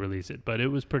push to release it. But it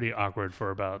was pretty awkward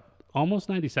for about almost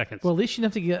 90 seconds. Well, at least you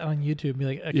didn't have to get on YouTube and be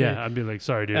like, okay, yeah, I'd be like,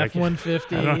 sorry, dude. I don't know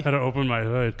F-150, how to open my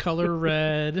hood. color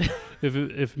red. If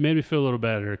it made me feel a little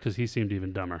better because he seemed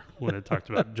even dumber when it talked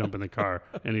about jumping the car.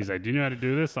 And he's like, do you know how to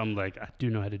do this? I'm like, I do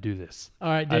know how to do this. All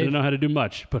right, I Dave. don't know how to do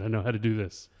much, but I know how to do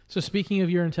this. So speaking of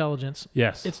your intelligence,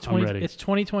 Yes, I'm ready. It's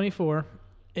 2024,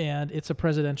 and it's a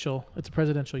presidential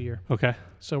year. Okay.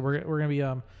 So we're gonna be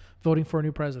voting for a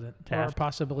new president, Taft. or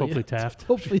possibly Hopefully Taft.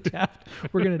 Hopefully Taft.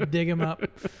 We're gonna dig him up.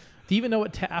 Do you even know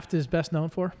what Taft is best known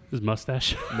for? His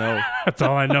mustache. No. That's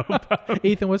all I know about him.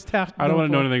 Ethan, what's Taft? I don't want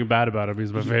to know known anything bad about him.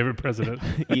 He's my favorite president.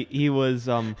 he was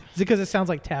for? Is it because it sounds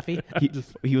like taffy?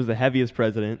 he was the heaviest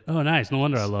president. Oh, nice. No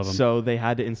wonder I love him. So they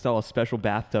had to install a special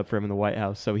bathtub for him in the White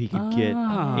House so he could get in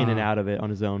and out of it on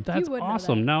his own. That's would know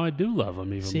awesome. that. Now I do love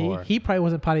him even See, more. he probably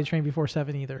wasn't potty trained before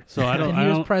 7 either. So I don't. And I he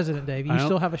was don't, president, Dave. You I don't-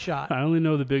 still have a shot. I only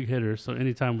know the big hitters. So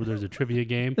anytime where there's a trivia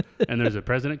game and there's a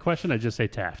president question, I just say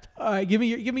Taft. All right, give me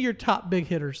your top big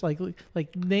hitters. Like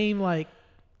name like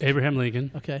Abraham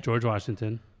Lincoln. okay. George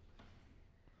Washington.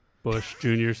 Bush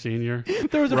Jr., Sr.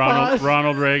 There was a pause.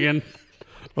 Ronald Reagan.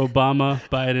 Obama.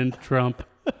 Biden. Trump.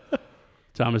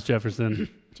 Thomas Jefferson.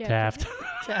 Taft.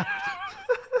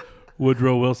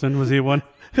 Woodrow Wilson. Was he one?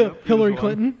 Hillary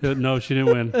Clinton. No, she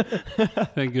didn't win.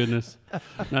 Thank goodness.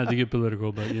 Not to get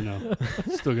political, but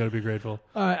still got to be grateful.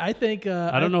 All right, I think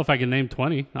I don't know if I can name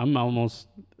 20. I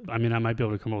might be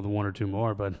able to come up with one or two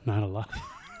more, but not a lot.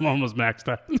 I'm almost maxed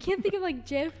out. You can't think of like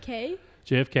JFK.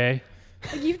 JFK,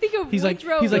 Like you think of he's like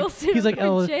Woodrow he's like Wilson. he's like or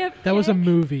Ella, JFK. that was a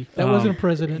movie. That wasn't a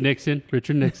president. Nixon,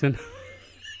 Richard Nixon,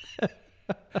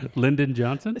 Lyndon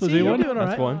Johnson. Was See, he you're one? doing all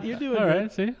That's right. one. You're doing All good.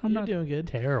 right, see, I'm You're not doing good.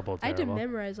 terrible. I had to Terrible.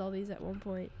 memorize all these at one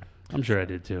point. I'm sure I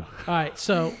did too. All right,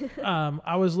 so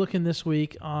I was looking this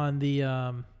week on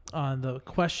the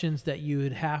questions that you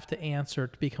would have to answer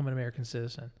to become an American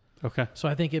citizen. Okay. So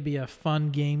I think it'd be a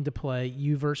fun game to play,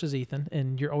 you versus Ethan,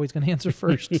 and you're always going to answer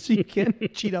first, so you can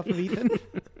cheat off of Ethan.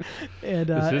 And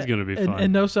This is gonna be fun.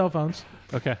 And no cell phones.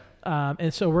 Okay.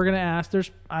 And so we're going to ask.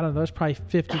 There's probably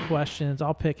 50 questions.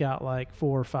 I'll pick out like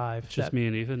 4 or 5. Just me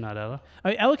and Ethan, not Ella. I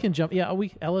mean, Ella can jump. Yeah,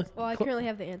 Ella. Well, I currently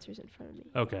have the answers in front of me.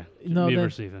 Okay. No, me then-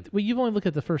 versus Ethan. Well, you've only looked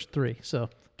at the first 3, so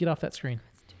get off that screen.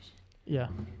 Yeah,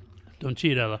 Don't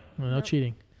cheat, Ella. no Nope.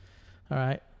 cheating. All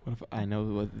right. What if I know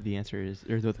what the answer is,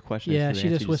 or what the question is? Yeah, for the she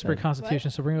answer just you whispered said? Constitution,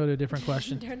 so we're gonna go to a different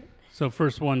question. Darn it. So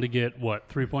first one to get what?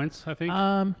 3 points, I think.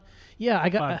 Yeah, I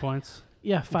got 5 points.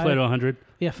 yeah Play to 5. 100.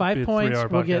 Yeah, 5 Be a points. 3-hour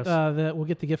We'll get podcast. we'll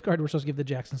get the gift card. We're supposed to give the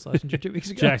Jackson Messenger 2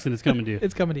 weeks ago. Jackson, it's coming to you.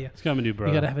 It's coming to you. It's coming to you, bro.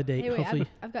 You gotta have a date. Hey, wait, Hopefully,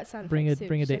 I've got sound bring effects too, a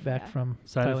so I date back forgot. from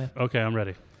Side of- Thailand. okay, I'm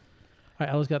ready. All right,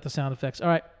 Ella's got the sound effects. All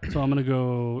right, So I'm gonna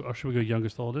go. Or should we go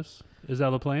youngest to oldest? Is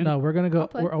Ella playing? no, we're gonna go. I'll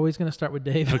play. We're always gonna start with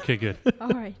Dave. Okay, good. All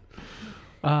right.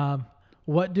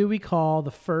 What do we call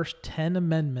the first 10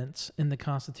 amendments in the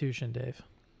Constitution, Dave?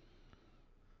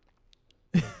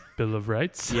 Bill of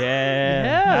Rights.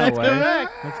 Yeah. that's that way.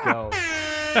 correct. Let's go.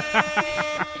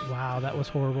 Wow, that was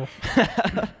horrible.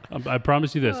 I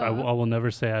promise you this. I will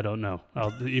never say I don't know.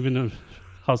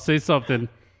 I'll say something.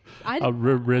 I'll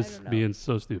risk don't know. being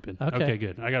so stupid. Okay. Okay,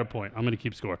 good. I got a point. I'm gonna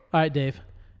keep score. All right, Dave.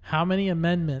 How many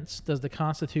amendments does the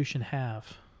Constitution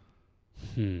have?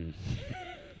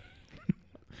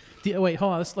 Wait,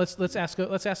 hold on. Let's ask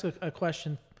a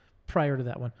question prior to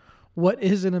that one. What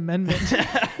is an amendment?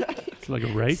 It's like a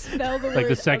right. Spell the Like word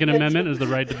the Second amendment. Amendment is the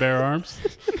right to bear arms.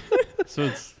 So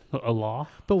it's a law.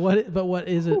 But what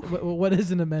is it? What is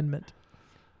an amendment?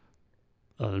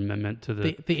 An amendment to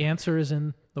the. The answer is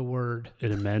in the word.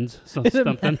 It amends It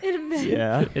something.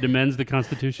 Yeah. It amends the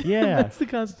Constitution. Yeah. That's the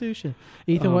Constitution.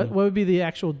 Ethan, what would be the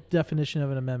actual definition of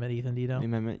an amendment? Ethan, do you know? The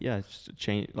amendment. Yeah, it's just a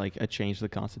change, a change to the A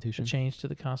Constitution. change to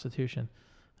the Constitution.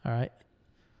 All right.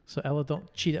 So Ella,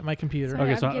 don't cheat at my computer.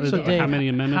 Sorry, Okay, so, I'm getting So it. Dave, how many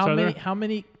amendments are there?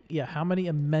 How many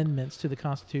amendments to the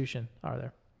Constitution are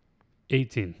there?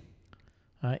 18.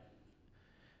 All right.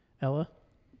 Ella?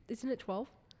 Isn't it 12?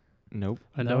 Nope.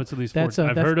 I know No. it's at least That's 14.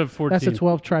 I've heard of 14. That's the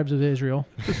 12 tribes of Israel.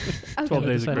 12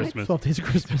 days of Decided- Christmas. 12 days of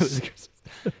Christmas.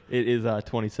 It is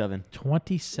 27.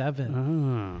 27.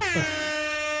 Ah.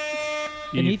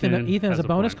 And Ethan has has a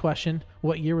bonus point. question.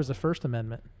 What year was the First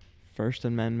Amendment? First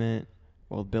Amendment.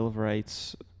 Well, Bill of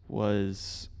Rights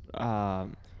was, I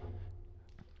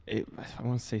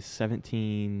want to say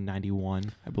 1791.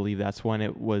 I believe that's when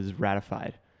it was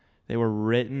ratified. They were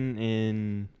written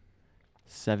in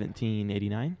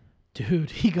 1789.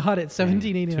 Dude, he got it.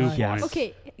 1789. 2 Yes. points.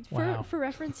 Okay, Wow. for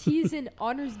reference, he's in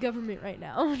honors government right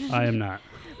now. I am not.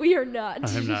 We are not.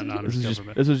 I am not in honors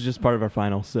government. This was just part of our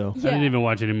final. So Yeah. I didn't even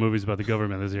watch any movies about the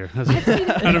government this year. That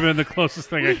would have been the closest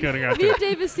thing I could have got Me to. and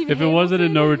Davis seen If it wasn't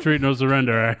in No Hamilton. Retreat, No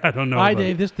Surrender, I don't know. Hi, about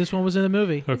Dave. This one was in the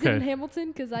movie. Is it in Okay.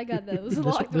 Hamilton? Because I got those This,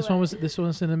 locked this away. one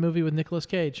was in the movie with Nicolas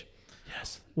Cage.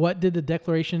 Yes. What did the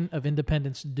Declaration of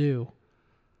Independence do?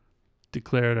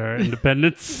 Declared our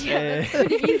independence. Yeah, that's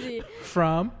pretty easy.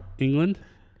 From England?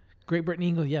 Great Britain,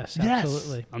 England. Yes,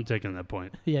 absolutely. I'm taking that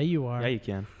point. Yeah, you are. yeah, you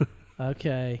can.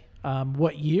 Okay.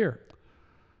 What year?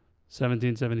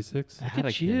 1776. Look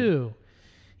at you.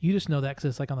 You just know that because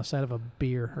it's like on the side of a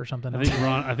beer or something.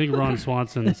 I think Ron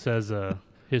Swanson says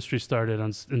history started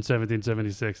in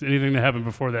 1776. Anything that happened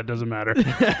before that doesn't matter.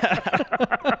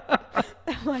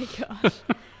 Oh my gosh.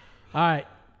 All right,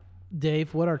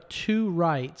 Dave. What are 2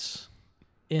 rights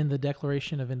in the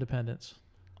Declaration of Independence?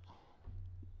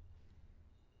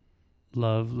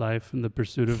 Love, life, and the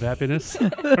pursuit of happiness.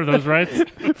 Are those rights?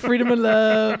 Freedom and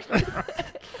love.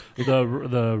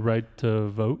 The right to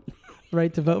vote.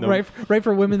 Right to vote. Nope. Right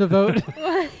for women to vote.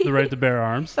 The right to bear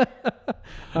arms. All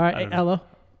right, I don't know. Ella.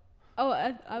 Oh,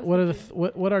 I was What are the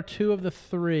thinking- what are 2 of the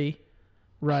 3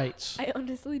 rights? I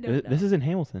honestly don't know. This is in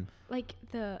Hamilton. Like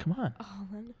the. Come on. Oh,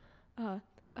 Lynn.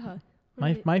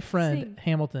 My friend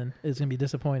Hamilton is gonna be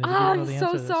disappointed. if you Oh, don't know I'm the answer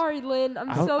so to this. sorry, Lynn.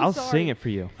 I'll sorry. sing it for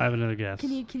you. I have another guess.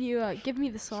 Can you give me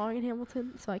the song in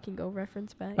Hamilton so I can go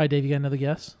reference back? All right, Dave. You got another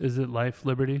guess? Is it life,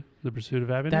 liberty, the pursuit of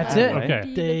happiness? That's Yeah, it. right. Okay.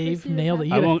 The Dave pursuit of nailed it.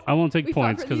 You I gotta- won't take We fought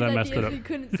points for because these I messed it ideas. up. We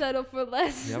couldn't settle for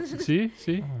less. Yep.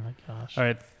 See? Oh my gosh. All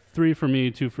right. 3 for me,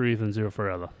 2 for Ethan, 0 for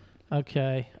Ella.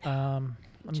 Okay. Let me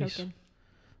Joking.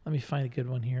 let me find a good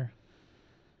one here.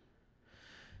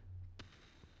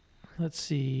 Let's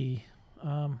see.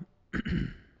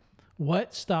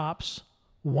 What stops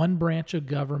one branch of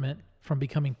government from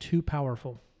becoming too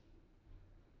powerful?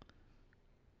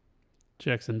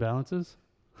 Checks and balances.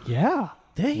 Yeah.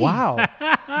 Dang. Wow.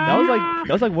 that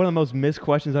was like one of the most missed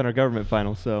questions on our government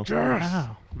final. So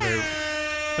Wow.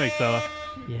 Thanks, Ella.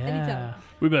 Yeah. Anytime.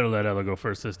 We better let Ella go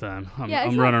first this time. Yeah,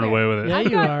 it's I'm not running fair. away with it. Yeah,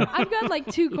 you are. I've got like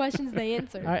 2 questions they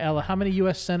answered. All right, Ella. How many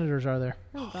U.S. senators are there?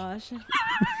 Oh gosh.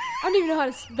 I don't even know how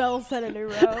to spell senator,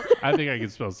 bro. I think I can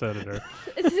spell senator.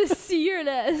 Is it a C or an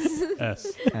S?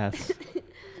 S. S.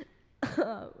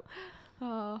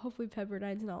 Hopefully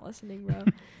Pepperdine's not listening, bro.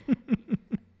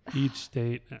 Each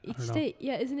state. I Each don't know. state,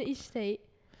 yeah, isn't it each state?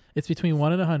 It's between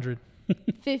 1 and 100.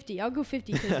 50. I'll go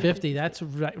 50. 50. That's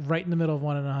right in the middle of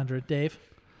 1 and 100. Dave.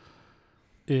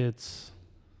 It's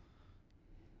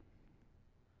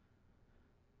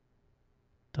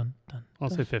Dun dun. I'll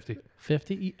say 50.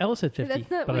 50. Ella said 50.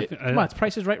 That's not But wait, Come on, it's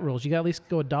Price is Right rules. You got to at least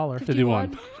go $1.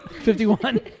 51.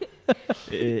 51.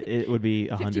 It would be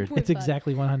 100. 50. It's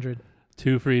exactly 100.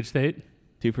 2 for each state.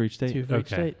 2 for each state. 2 for each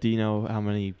Okay. state. Do you know how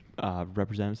many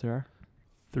representatives there are?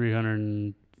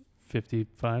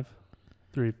 355.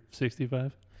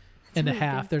 365. And a That's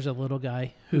half. There's a little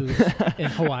guy who's in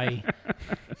Hawaii.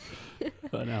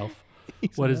 An elf.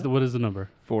 What is the number?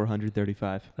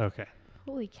 435. Okay.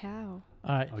 Holy cow.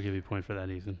 All right, I'll give you a point for that,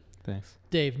 Ethan. Thanks.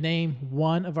 Dave, name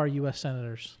one of our U.S.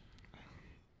 senators.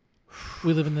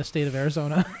 We live in the state of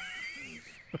Arizona.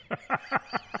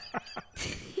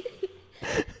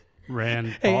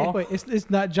 Rand Hey, Paul. wait, it's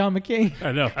not John McCain.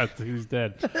 I know. I think he's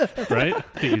dead. Right? I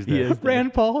think he's He dead. is.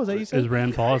 Rand Paul, is that you Is said?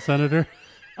 Rand Paul a senator?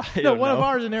 No, one of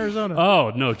ours in Arizona.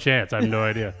 Oh, no chance. I have no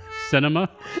idea. Cinema?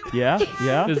 Yeah,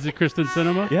 yeah. Is it Kristen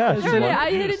Cinema? Yeah, It's she's okay. one.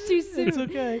 I hit it too soon. It's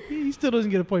okay. He still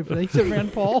doesn't get a point for that. He said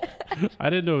Rand Paul. I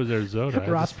didn't know it was Arizona. I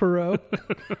Ross Perot.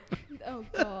 Oh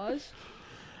gosh.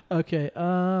 Okay.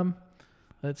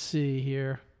 Let's see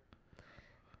here.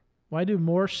 Why do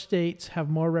more states have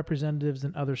more representatives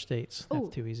than other states? That's Oh.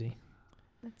 too easy.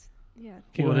 That's yeah.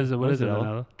 Okay, What go is ahead. it? What is it, Ella?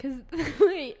 Ella? Cause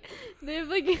wait, they have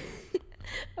like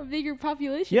a bigger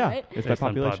population, Yeah, right? it's by Based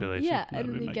on population. Yeah, That'd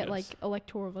and be then my you get guess. like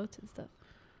electoral votes and stuff.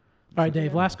 All right,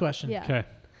 Dave. Yeah. Last question. Yeah. Okay.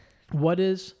 What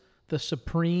is the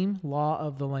supreme law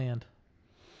of the land?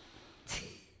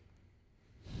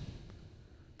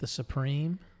 The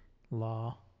supreme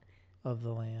law of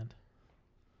the land.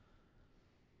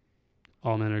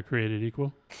 All men are created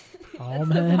equal. All That's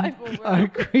the men Bible, bro. are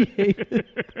created.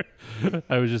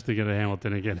 I was just thinking of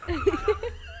Hamilton again.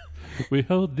 We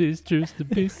hold these truths to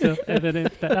be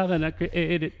self-evident that all men are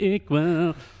created equal.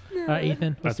 All right,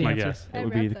 Ethan. What's That's the my answer? guess. I It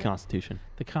would be read the that. Constitution.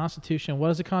 The Constitution. What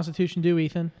does the Constitution do,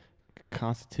 Ethan?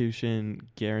 Constitution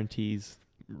guarantees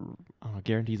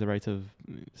the rights of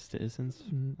citizens.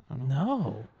 I don't know.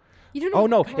 No. You don't know Oh what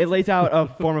no, the it lays out a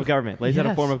form of government. Lays out a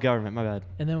Yes. form of government. My bad.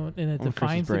 And then it On Christmas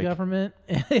defines the break. government.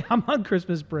 I'm on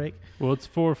Christmas break. Well, it's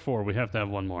 4-4. We have to have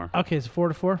one more. Okay, it's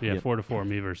 4-4. Yeah, Yep. 4-4.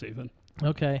 Me versus Ethan.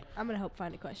 Okay. I'm gonna help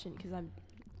find a question because I'm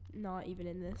not even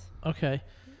in this. Okay.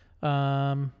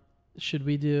 Should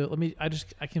we do?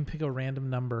 I can pick a random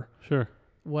number. Sure.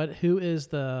 Who is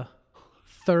the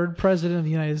third president of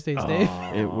the United States, Dave?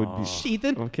 It would be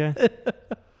Ethan. okay.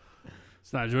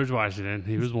 It's not George Washington.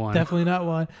 He was one. Definitely not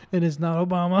one. And it's not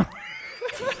Obama.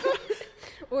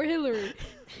 Or Hillary.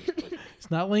 It's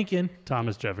not Lincoln.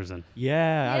 Thomas Jefferson.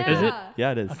 Yeah. Yeah. Is it?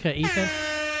 Yeah, it is. Okay, Ethan.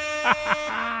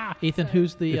 Ethan,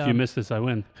 who's the If you miss this, I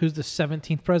win. who's the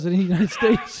 17th president of the United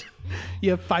States?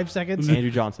 You have 5 seconds.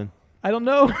 Andrew Johnson. I don't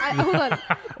know. Hold on.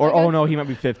 Or I got- oh no, he might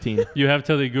be 15. You have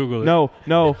till they Google it.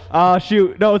 No. Oh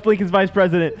shoot. No, it's Lincoln's vice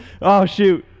president. Oh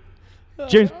shoot.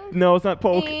 James. No, it's not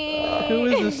Polk. Who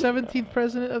is the 17th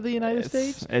president of the United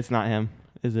States? It's not him,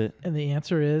 is it? And the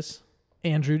answer is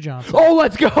Andrew Johnson. Oh,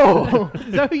 let's go.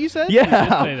 Is that who you said? You did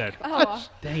Yeah. say that. Oh,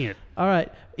 Dang it. All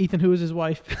right. Ethan, who is his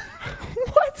wife?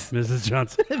 What? Mrs.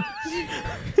 Johnson.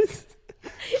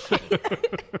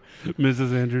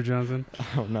 Mrs. Andrew Johnson.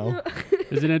 I don't know.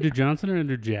 Is it Andrew Johnson or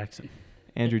Andrew Jackson?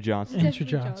 Andrew Johnson. Andrew Andrew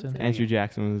Johnson. Johnson. Andrew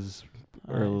Jackson was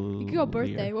All right. earlier. you could go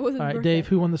birthday. What was his All right, birthday? Dave,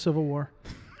 who won the Civil War?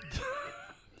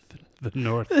 The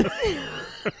North.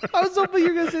 I was hoping you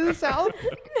were going to say the South.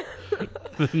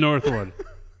 The North one.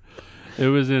 It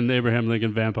was in Abraham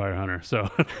Lincoln Vampire Hunter, so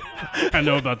I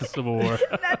know about the Civil War.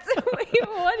 That's wait,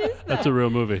 what is that? That's a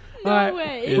real movie. No All right.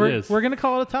 way. It we're, is. We're going to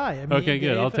call it a tie. I mean, Okay,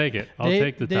 good. I'll take it. I'll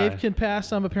take the tie. Dave can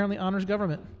pass apparently honors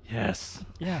government. Yes.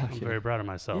 Yeah. I'm very proud of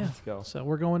myself. Yeah. Let's go. So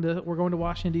we're going to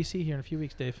Washington D.C. here in a few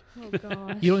weeks, Dave. Oh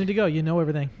gosh. You don't need to go. You know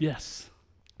everything. Yes.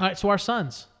 All right. So our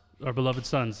sons, Our beloved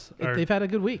sons. they've had a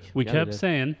good week. We Yeah, they kept did.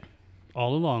 saying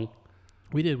all along,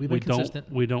 We did. We've been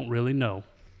consistent. we don't really know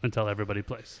until everybody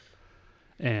plays.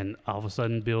 And all of a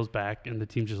sudden, Bill's back, and the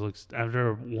team just looks,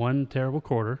 after one terrible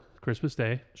quarter, Christmas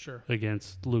Day Sure.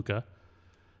 against Luka,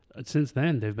 since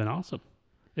then, they've been awesome.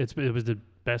 It was the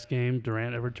best game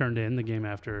Durant ever turned in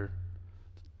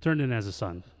as a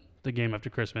son, the game after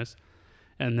Christmas.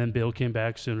 And then Bill came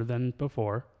back sooner than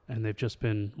before, and they've just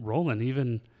been rolling.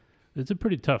 Even, it's a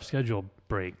pretty tough schedule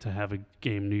break to have a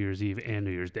game New Year's Eve and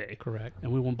New Year's Day. Correct.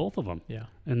 And we won both of them. Yeah.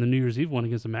 And the New Year's Eve one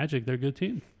against the Magic, they're a good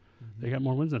team. They got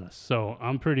more wins than us. So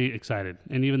I'm pretty excited.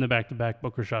 And even the back-to-back,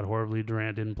 Booker shot horribly.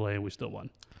 Durant didn't play, and we still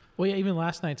won. Well, yeah. Even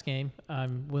last night's game,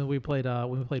 when we played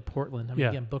Portland. I mean, Yeah.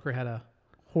 again, Booker had a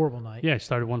horrible night. Yeah, he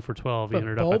started 1 for 12. He But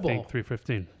ended up, I Bobo. think, 3 for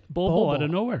 15. Bobo out of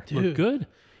nowhere. Dude. Looked good.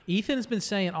 Ethan's been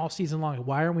saying all season long,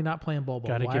 why are we not playing Bobo?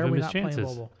 Gotta Why give are him we his not chances.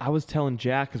 playing Bobo? I was telling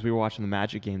Jack because we were watching the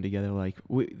Magic game together. Like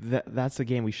that's the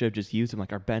game we should have just used him.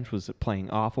 Like our bench was playing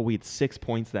awful. We had 6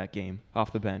 points that game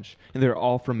off the bench, and they're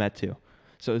all from Metu.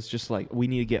 So it's just like we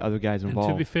need to get other guys And involved.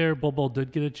 to be fair, Bobo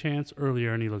did get a chance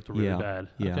earlier, and he looked really Yeah. bad.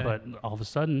 Yeah. Okay. But all of a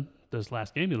sudden, this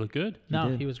last game, he looked good. No,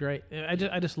 did. he was great. I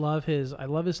just love his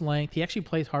length. He actually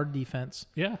plays hard defense.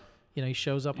 Yeah. You know, he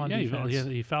shows up on Yeah, defense.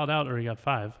 he fouled out or he got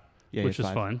 5, Yeah, which he is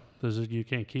had 5. fun. You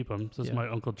can't keep them. That's Yeah. my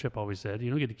Uncle Chip always said. You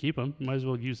don't get to keep them. You might as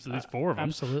well use at least 4 of them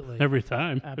Absolutely. every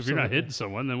time. If you're Absolutely. not hitting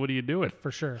someone, then what are you doing?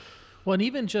 For sure. Well, and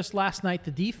even just last night,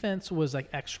 the defense was like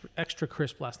extra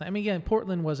crisp last night. I mean, again,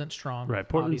 Portland wasn't strong. Right.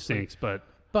 Portland obviously. stinks, but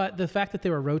But the fact that they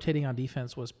were rotating on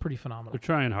defense was pretty phenomenal. they're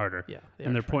trying harder. Yeah.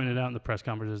 And they're pointing it out in the press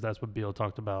conferences. That's what Beal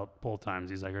talked about both times.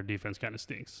 He's like, our defense kind of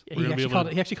stinks. Yeah, We're he, gonna be actually able called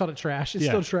it, he actually called it trash. It's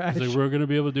Yeah. still trash. He's like, we're going to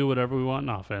be able to do whatever we want in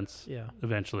offense Yeah.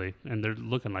 eventually. And they're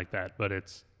looking like that, but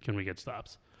it's, can we get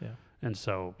stops? Yeah. And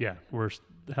so, yeah, we're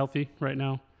healthy right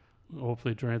now.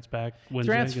 Hopefully Durant's back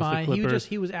Wednesday Durant's against the fine. Clippers.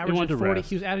 He was wanted averaging to 40. rest.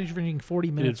 He was averaging 40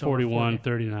 He minutes. did 41, over 40.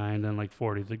 39, then like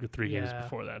 40, the 3 games Yeah.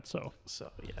 before that. So,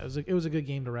 So yeah, it was a good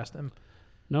game to rest him.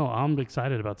 no, I'm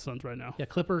excited about the Suns right now. Yeah,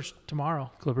 Clippers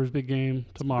tomorrow. Clippers big game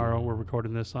tomorrow. We're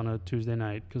recording this on a Tuesday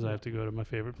night because I have to go to my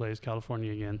favorite place,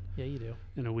 California, again Yeah, you do.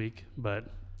 in a week. But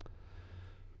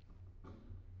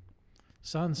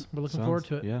Suns. We're looking Suns, forward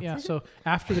to it. yeah. Yeah. So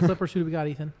after the Clippers, who do we got,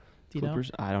 Ethan? Do you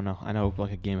Clippers? I don't know. I know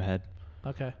like a game ahead. know?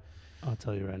 Okay. I'll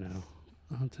tell you right now.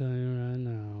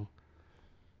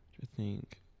 I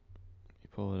think you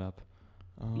pull it up.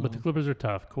 But the Clippers are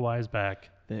tough. Kawhi's back,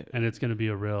 They, and it's going to be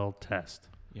a real test.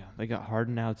 yeah, they got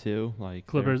Harden now too. Like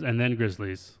Clippers and then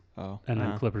Grizzlies, Oh, and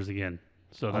then Clippers again.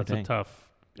 So that's a dang. tough.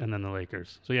 And then the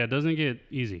Lakers. So yeah, it doesn't get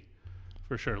easy,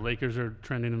 for sure. Lakers are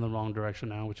trending in the wrong direction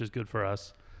now, which is good for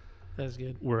us. That's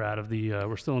good. We're out of the.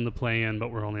 We're still in the play-in,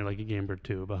 but we're only like a game or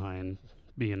 2 behind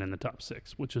being in the top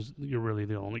 6, which is you're really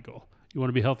the only goal. You want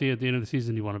to be healthy at the end of the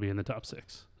season. You want to be in the top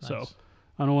 6. So Nice.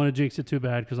 I don't want to jinx it too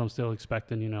bad because I'm still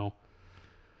expecting,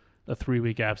 a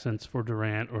 3-week absence for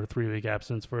Durant or a 3-week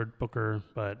absence for Booker,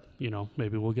 but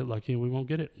maybe we'll get lucky and we won't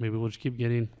get it. Maybe we'll just keep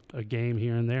getting a game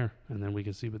here and there, and then we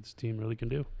can see what this team really can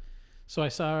do. So I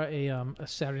saw a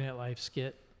Saturday Night Live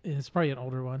skit. And it's probably an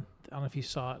older one. I don't know if you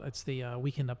saw it. It's the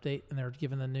Weekend Update, and they're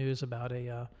giving the news about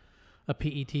a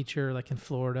PE teacher like in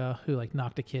Florida who like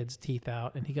knocked a kid's teeth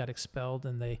out, and he got expelled,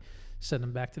 and they sent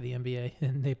him back to the NBA,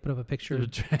 and they put up a picture of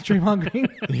Draymond Green.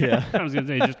 Yeah. I was gonna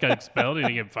say he just got expelled and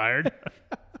he get fired.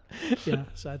 Yeah,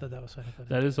 so I thought that was funny.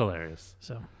 That is hilarious.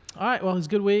 So, all right, well, it was a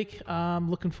good week.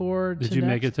 Looking forward. Did you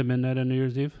make it to midnight on New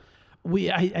Year's Eve?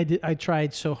 I did. I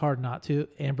tried so hard not to.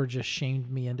 Amber just shamed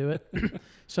me into it.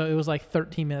 So it was like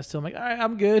 13 minutes till I'm like, all right,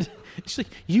 I'm good. She's like,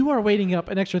 you are waiting up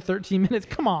an extra 13 minutes.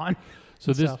 Come on.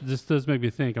 So this does make me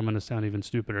think I'm going to sound even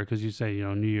stupider because you say,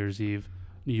 New Year's Eve,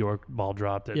 New York ball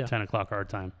dropped at 10 o'clock our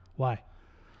time. Why?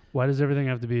 Why does everything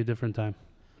have to be a different time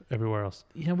everywhere else?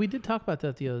 Yeah, we did talk about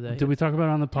that the other day. Did we talk about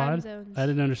it on the Time pod? zones. I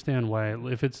didn't understand why.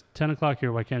 If it's 10 o'clock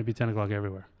here, why can't it be 10 o'clock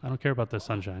everywhere? I don't care about the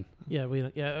sunshine. Yeah,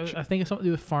 I think it's something to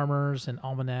do with farmers and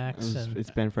almanacs.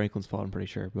 It's Ben Franklin's fault, I'm pretty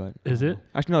sure. But Is it?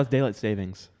 Actually, no, it's daylight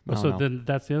savings. I don't know. Then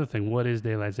that's the other thing. What is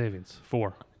daylight savings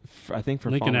for? I think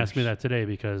for Lincoln farmers. asked me that today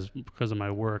because of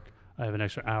my work. I have an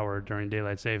extra hour during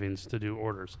daylight savings to do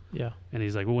orders. Yeah. And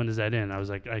he's like, well, when does that end? I was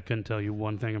like, I couldn't tell you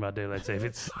one thing about daylight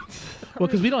savings. Well,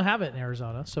 because we don't have it in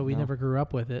Arizona, so we No. never grew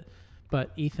up with it.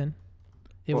 But Ethan,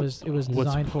 it was What's-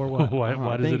 designed for what?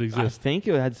 why does it I exist? think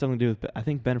it had something to do with. I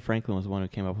think Ben Franklin was the one who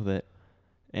came up with it,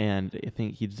 and I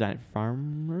think he designed it for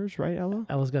farmers, right, Ella?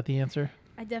 Ella's got the answer.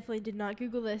 I definitely did not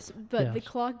Google this, but Yeah. the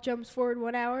clock jumps forward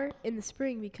 1 hour in the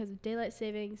spring because of daylight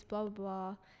savings, blah, blah,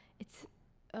 blah. It's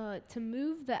to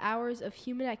move the hours of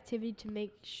human activity to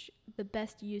make the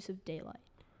best use of daylight.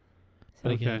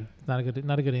 But Okay. again, not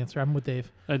a good answer. I'm with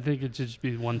Dave. I think it should just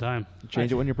be one time.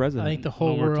 Change it when you're I president. think the No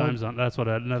whole more time world, zone. That's what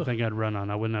another thing I'd run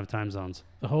on. I wouldn't have time zones.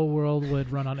 the whole world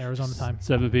would run on Arizona time,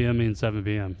 7 p.m. means 7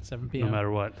 p.m. 7 No p.m. matter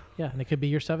what. Yeah, and it could be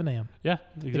your 7 a.m. Yeah,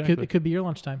 exactly. It could be your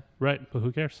lunchtime. Right, but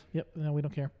who cares? Yep. No, we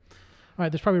don't care. All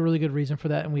right, there's probably a really good reason for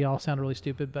that, and we all sound really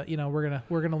stupid. But we're gonna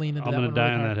lean into I'm that gonna one die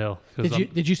really on hard. that hill. 'Cause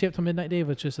Did you stay up till midnight, Dave?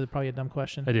 It's just probably a dumb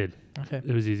question. I did. Okay.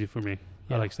 It was easy for me.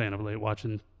 Yeah. I like staying up late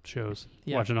watching shows,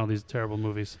 Yeah. watching all these terrible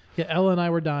movies. Yeah. Ella and I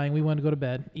were dying. We wanted to go to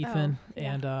bed. Ethan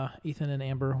yeah. Ethan and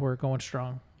Amber were going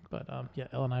strong. But yeah,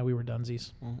 Ella and I, we were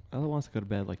dunsies. Well, Ella wants to go to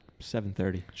bed like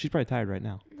 7:30. She's probably tired right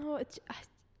now. No, it's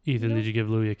Ethan, No. did you give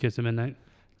Louie a kiss at midnight?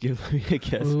 Give Louis a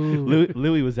kiss. Ooh.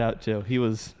 Louis was out too. He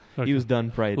was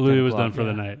done probably. at Louie 10 was o'clock. done for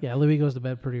the night. Yeah, Louis goes to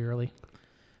bed pretty early,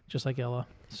 just like Ella.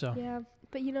 So yeah.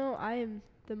 But I am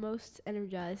the most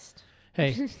energized.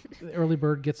 hey, the early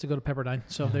bird gets to go to Pepperdine.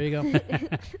 So there you go.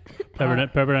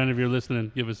 Pepperdine, if you're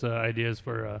listening, give us ideas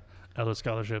for Ella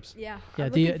scholarships. Yeah. Yeah,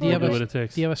 I'm do you looking have Do forward what to it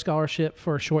takes. Do you have a scholarship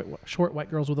for short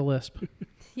white girls with a lisp?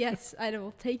 Yes, I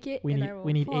will take it. We and need I will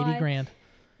we need apply. 80 grand.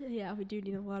 Yeah, we do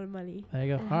need a lot of money. There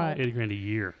you go. And All right, $80,000 a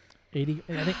year. 80.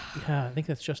 I think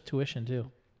that's just tuition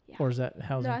too, Yeah. or is that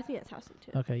housing? No, I think that's housing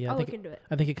too. Okay, yeah, I'll I look think into it.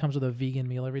 I think it comes with a vegan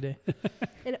meal every day,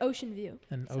 An ocean view.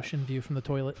 an So- ocean view from the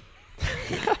toilet.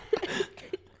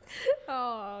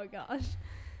 Oh gosh.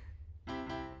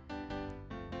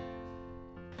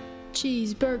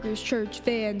 Cheeseburgers, church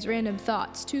fans, random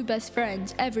thoughts, two best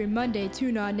friends. Every Monday,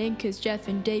 tune on in, cause Jeff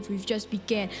and Dave, we've just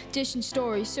began. Dishing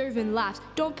stories, serving laughs.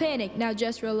 Don't panic, now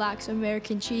just relax.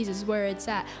 American cheese is where it's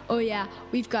at. Oh yeah,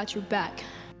 we've got your back.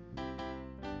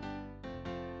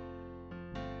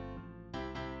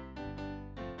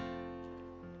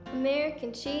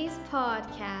 American Cheese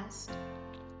Podcast.